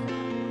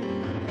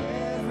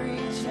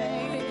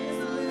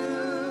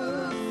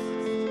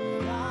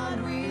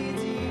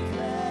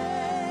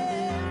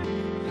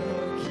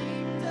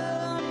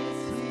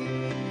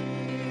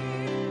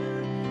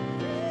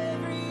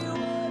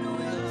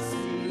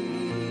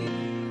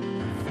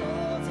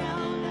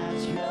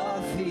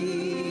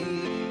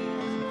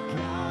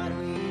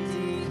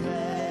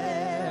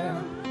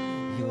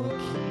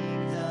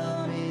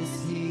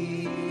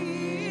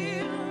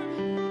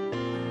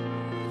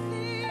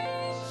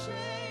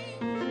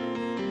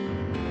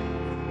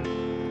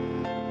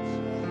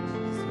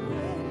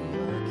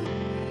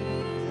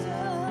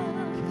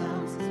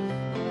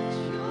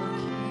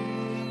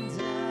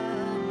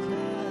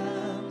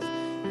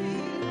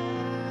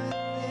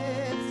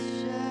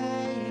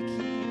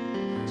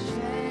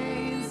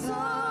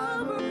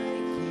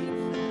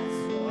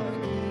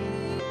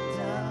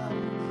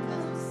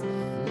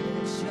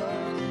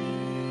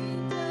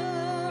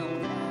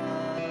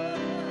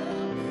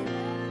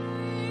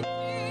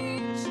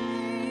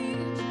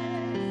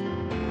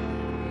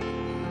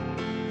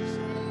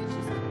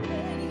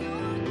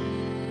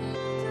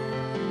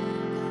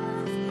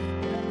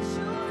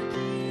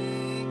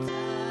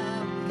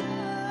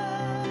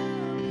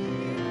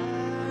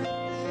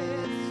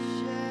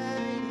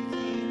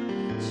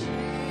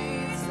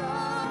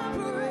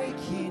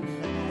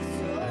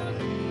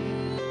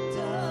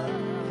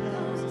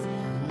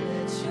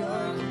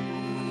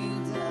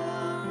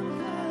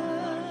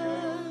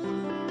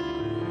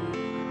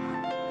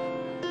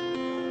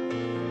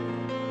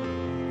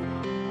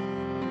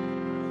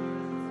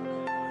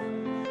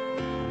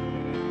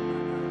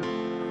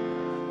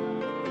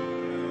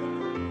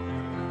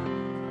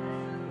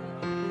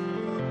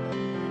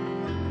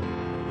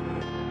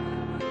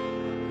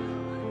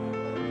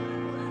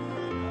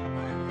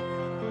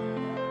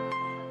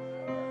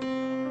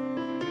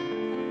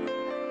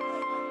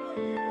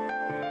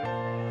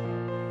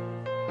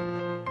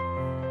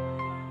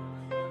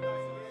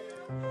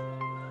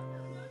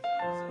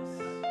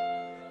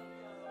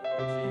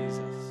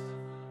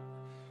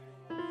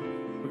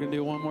 going to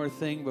do one more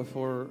thing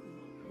before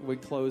we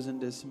close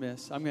and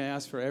dismiss. I'm going to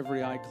ask for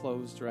every eye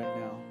closed right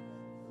now.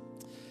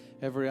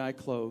 Every eye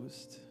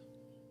closed.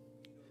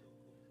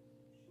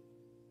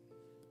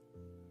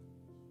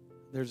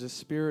 There's a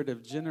spirit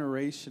of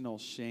generational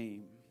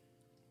shame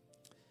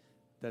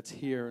that's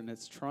here, and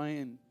it's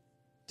trying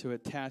to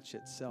attach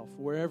itself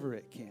wherever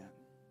it can.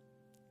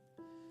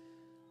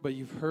 But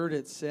you've heard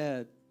it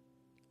said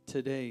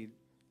today,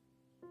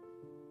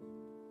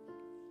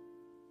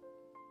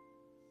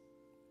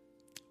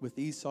 with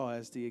Esau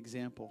as the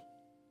example,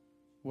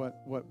 what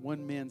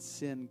one man's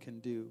sin can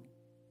do.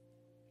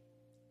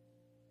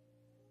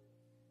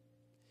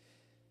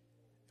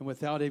 And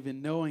without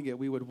even knowing it,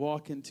 we would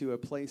walk into a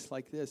place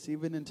like this,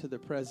 even into the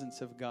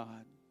presence of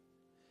God.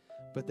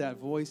 But that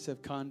voice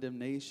of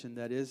condemnation,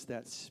 that is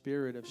that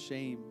spirit of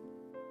shame,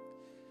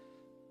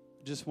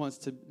 just wants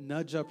to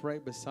nudge up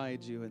right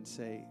beside you and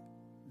say,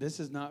 this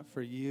is not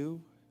for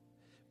you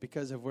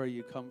because of where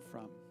you come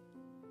from.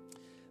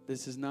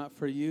 This is not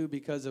for you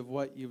because of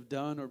what you've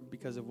done or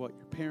because of what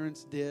your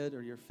parents did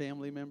or your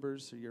family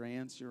members or your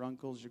aunts, your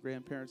uncles, your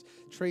grandparents.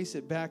 Trace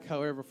it back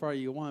however far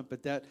you want,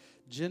 but that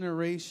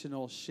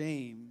generational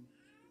shame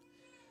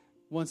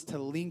wants to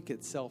link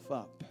itself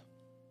up.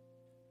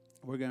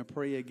 We're going to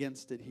pray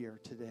against it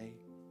here today.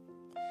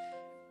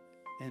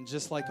 And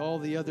just like all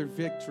the other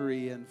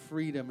victory and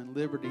freedom and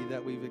liberty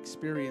that we've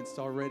experienced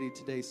already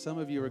today, some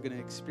of you are going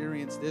to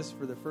experience this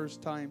for the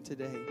first time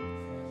today.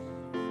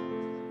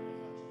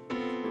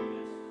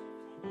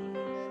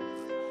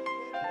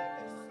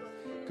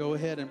 Go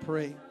ahead and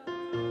pray.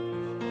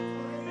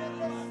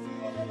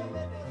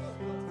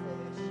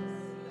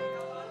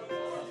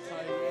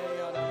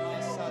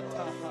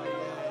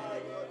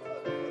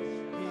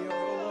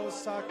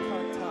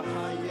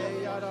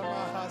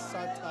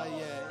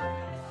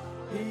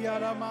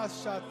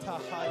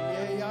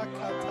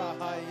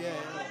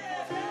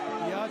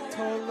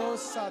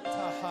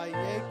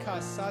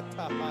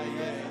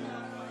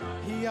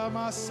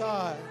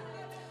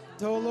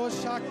 Dolo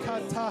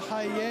shakata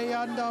haye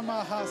anda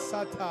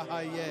mahasata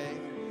haye.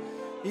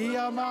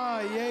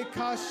 Iyama ye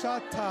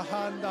kashata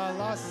handa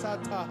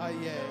lasata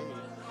haye.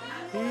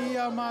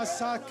 Iyama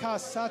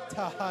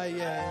sakasata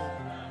haye.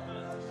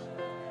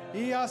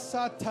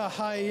 Iyasata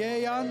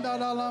haye anda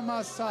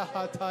lalama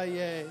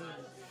sahataye.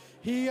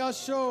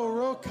 Iyasho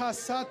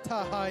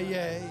rokasata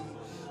haye.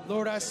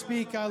 Lord, I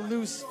speak, I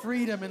loose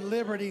freedom and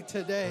liberty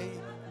today.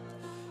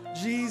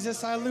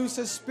 Jesus, I loose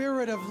a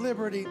spirit of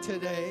liberty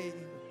today.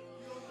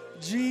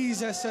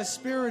 Jesus, a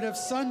spirit of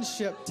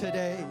sonship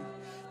today,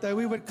 that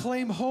we would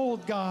claim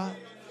hold, God,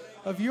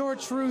 of your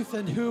truth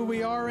and who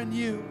we are in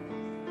you.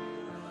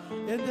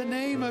 In the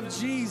name of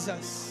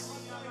Jesus,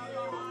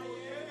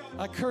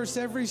 I curse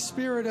every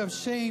spirit of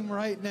shame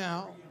right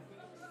now.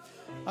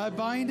 I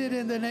bind it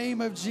in the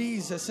name of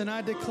Jesus, and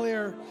I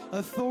declare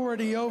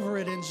authority over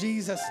it in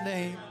Jesus'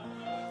 name.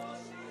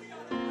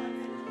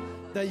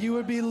 That you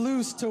would be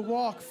loose to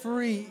walk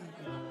free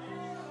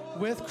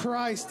with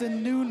Christ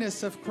in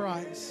newness of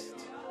Christ.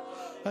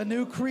 A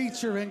new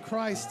creature in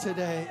Christ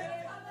today.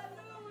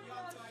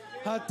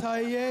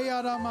 Hataye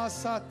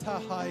aramasata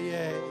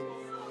haye.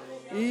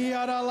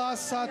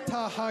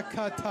 Iaralasata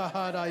hakata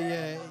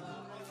haraye.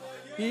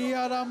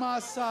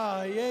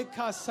 Iaramasa ye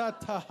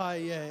kasata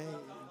haye.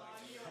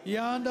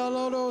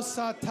 Yandaloro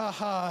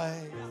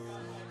satahai.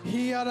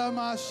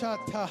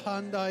 Iaramashata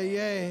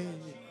handaye.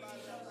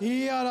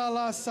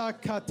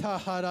 Iaralasakata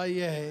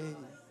haraye.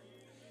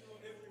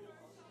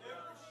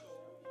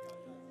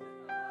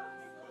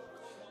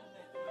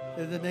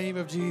 In the name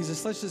of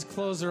Jesus, let's just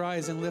close our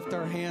eyes and lift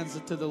our hands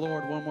to the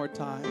Lord one more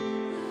time.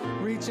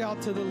 Reach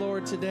out to the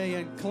Lord today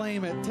and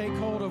claim it. Take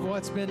hold of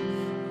what's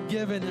been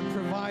given and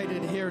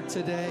provided here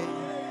today.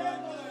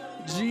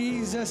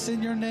 Jesus,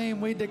 in your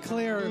name, we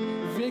declare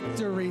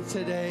victory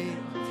today.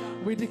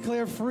 We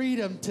declare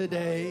freedom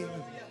today.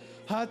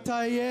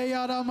 Hataye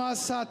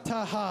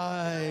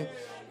aramasatahai.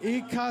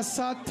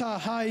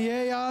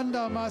 Ikasatahaye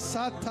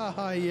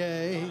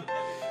andamasahaye.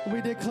 We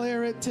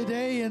declare it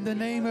today in the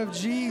name of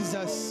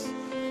Jesus.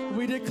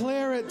 We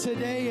declare it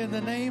today in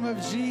the name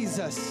of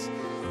Jesus.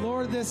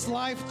 Lord, this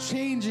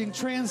life-changing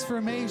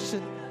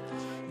transformation,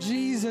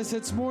 Jesus,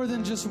 it's more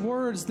than just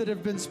words that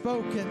have been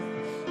spoken,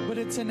 but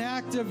it's an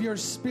act of your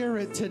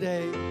Spirit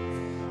today.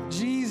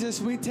 Jesus,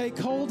 we take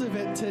hold of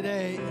it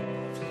today.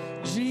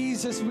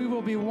 Jesus, we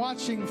will be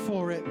watching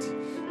for it.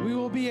 We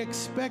will be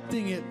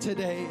expecting it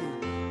today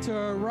to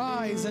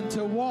arise and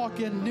to walk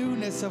in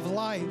newness of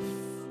life.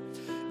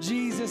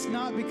 Jesus,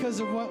 not because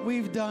of what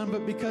we've done,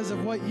 but because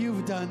of what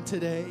you've done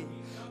today,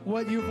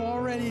 what you've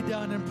already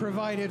done and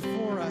provided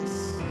for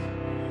us.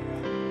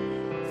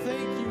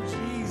 Thank you,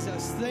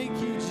 Jesus. Thank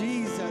you,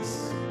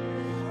 Jesus.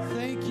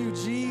 Thank you,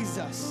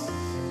 Jesus.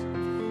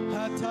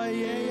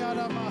 Hataye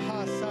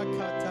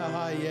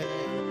aramahasakatahaye.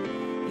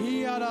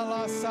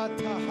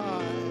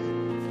 Hiaralasatahai.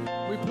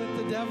 We put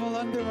the devil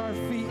under our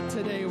feet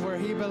today where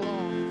he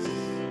belongs.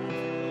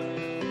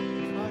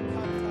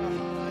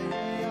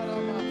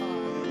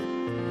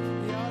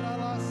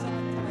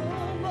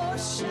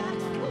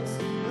 Shackles,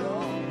 no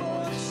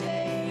more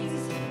shame.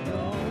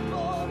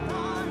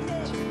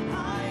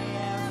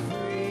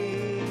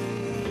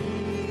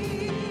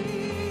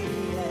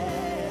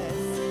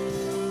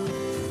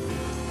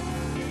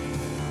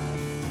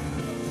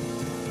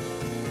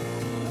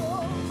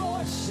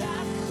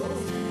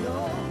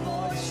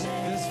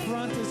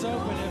 is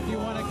open if you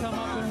want to come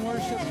up and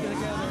worship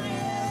together.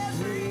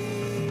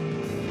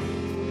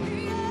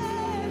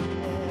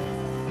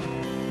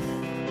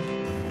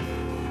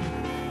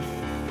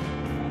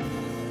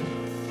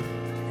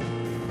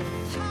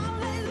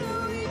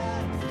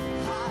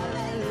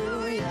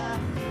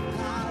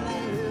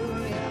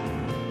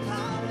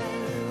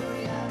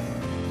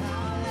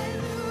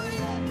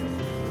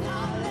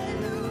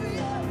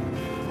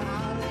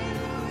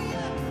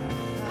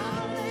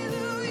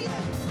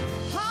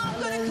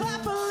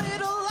 Clap a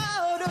little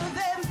louder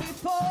than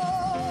before.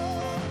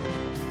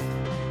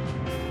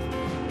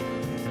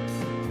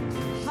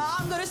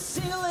 I'm gonna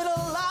sing a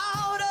little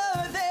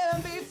louder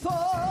than before.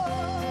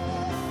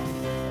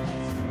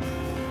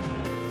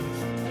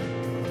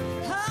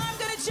 I'm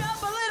gonna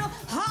jump a little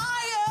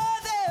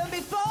higher than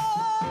before.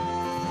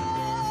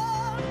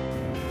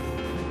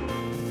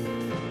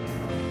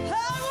 I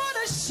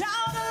wanna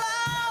shout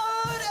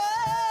louder.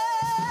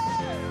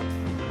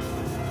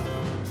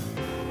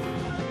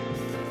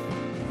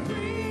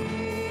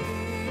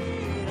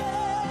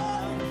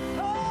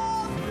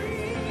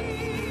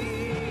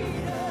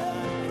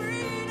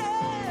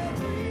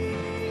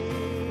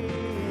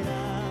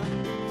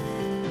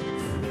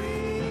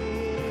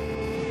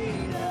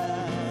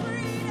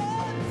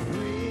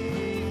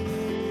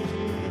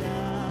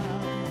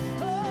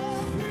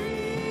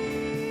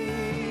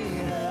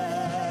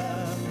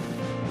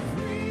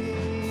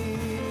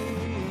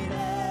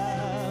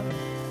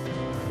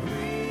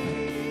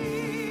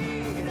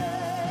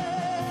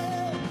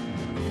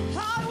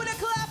 I wanna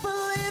clap a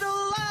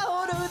little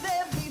louder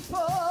than before.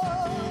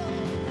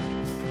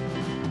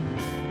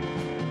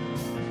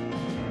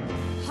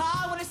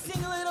 I wanna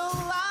sing a little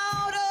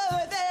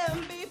louder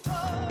than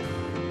before.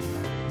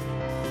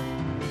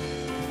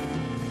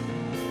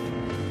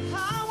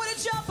 I wanna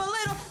jump a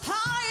little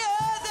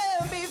higher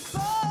than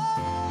before.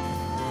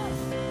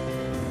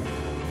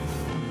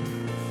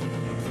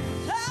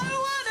 I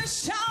wanna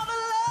shout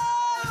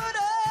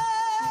louder.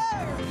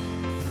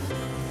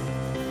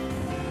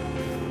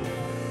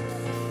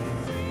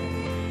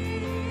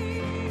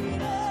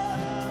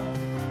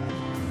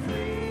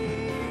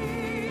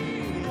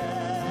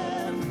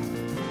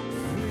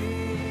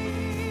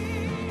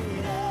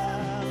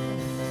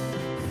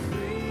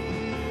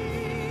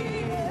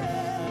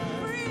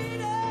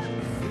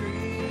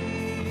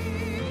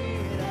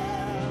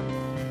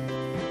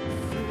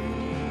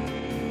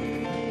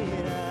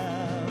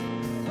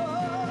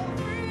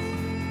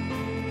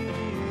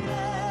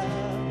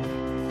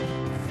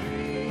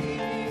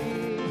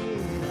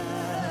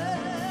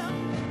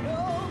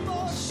 No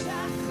more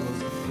shackles,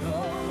 no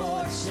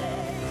more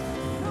chains,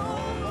 no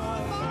more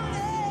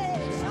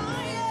bondage.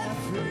 I am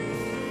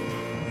free.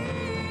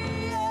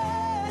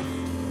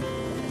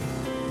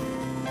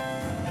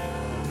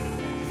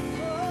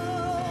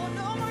 Oh,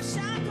 no more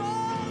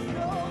shackles,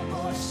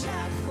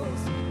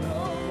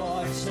 no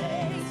more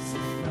chains,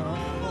 no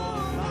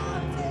more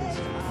bondage.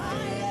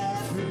 I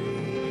am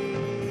free.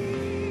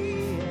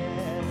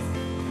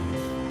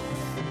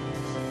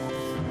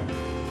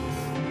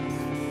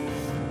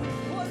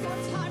 One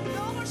more time,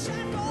 no more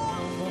shackles,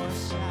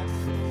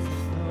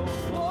 no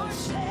more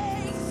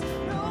chains,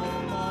 no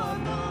more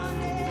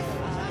bondage.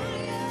 I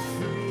am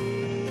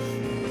free.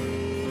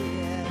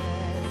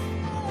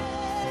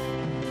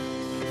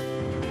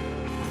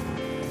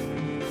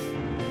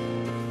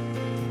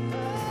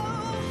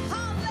 Oh,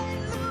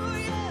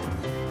 hallelujah,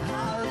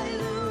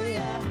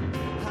 hallelujah,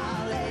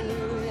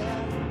 hallelujah,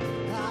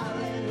 hallelujah,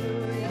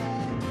 hallelujah,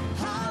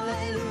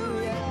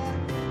 hallelujah,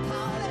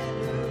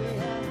 hallelujah,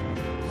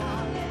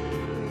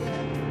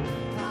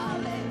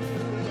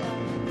 hallelujah,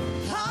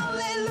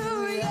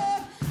 hallelujah,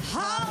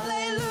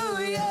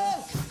 hallelujah,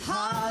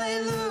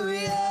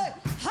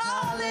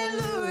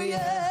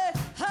 hallelujah,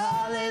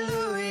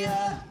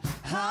 hallelujah,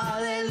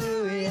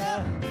 hallelujah,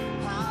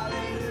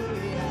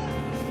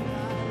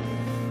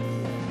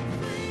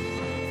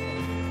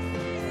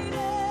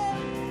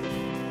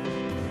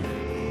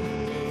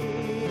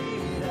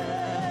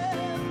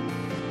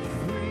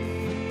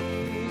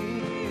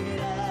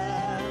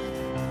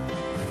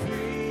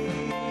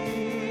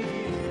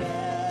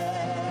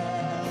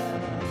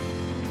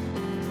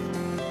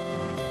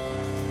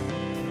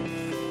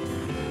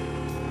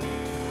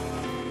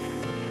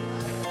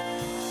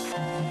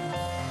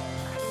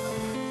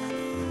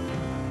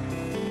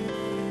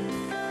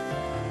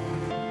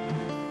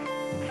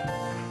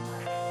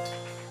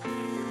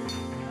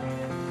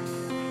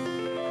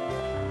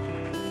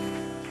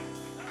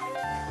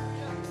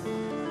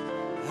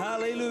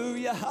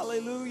 Hallelujah,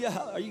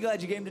 hallelujah. Are you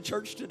glad you came to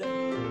church today?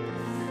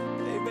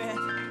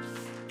 Amen.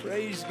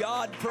 Praise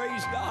God,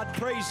 praise God,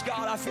 praise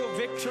God. I feel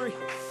victory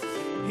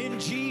in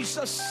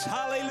Jesus.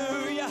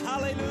 Hallelujah,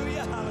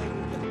 hallelujah,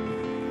 hallelujah.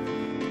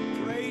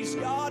 Praise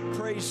God,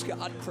 praise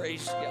God,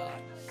 praise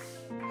God.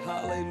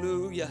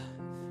 Hallelujah.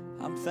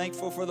 I'm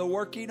thankful for the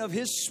working of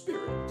His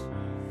Spirit.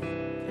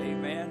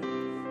 Amen.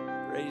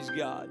 Praise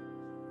God.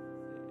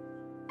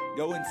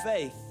 Go in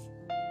faith.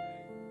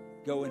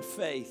 Go in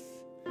faith.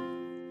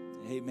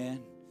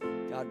 Amen.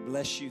 God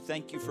bless you.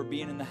 Thank you for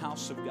being in the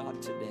house of God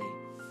today.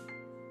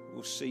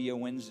 We'll see you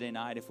Wednesday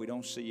night if we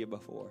don't see you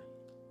before.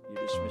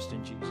 You're dismissed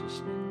in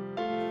Jesus'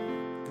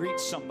 name. Greet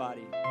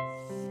somebody.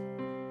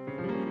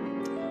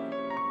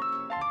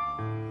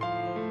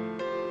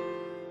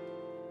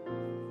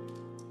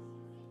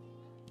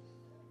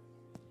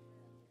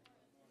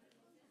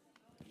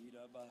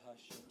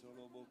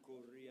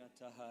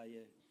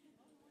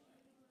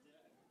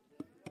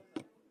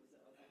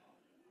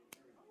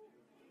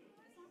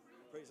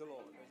 Praise the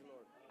Lord. Praise the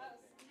Lord.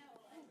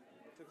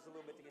 It took us a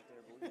little bit to get there,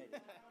 but we made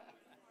it.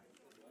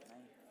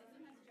 Amen.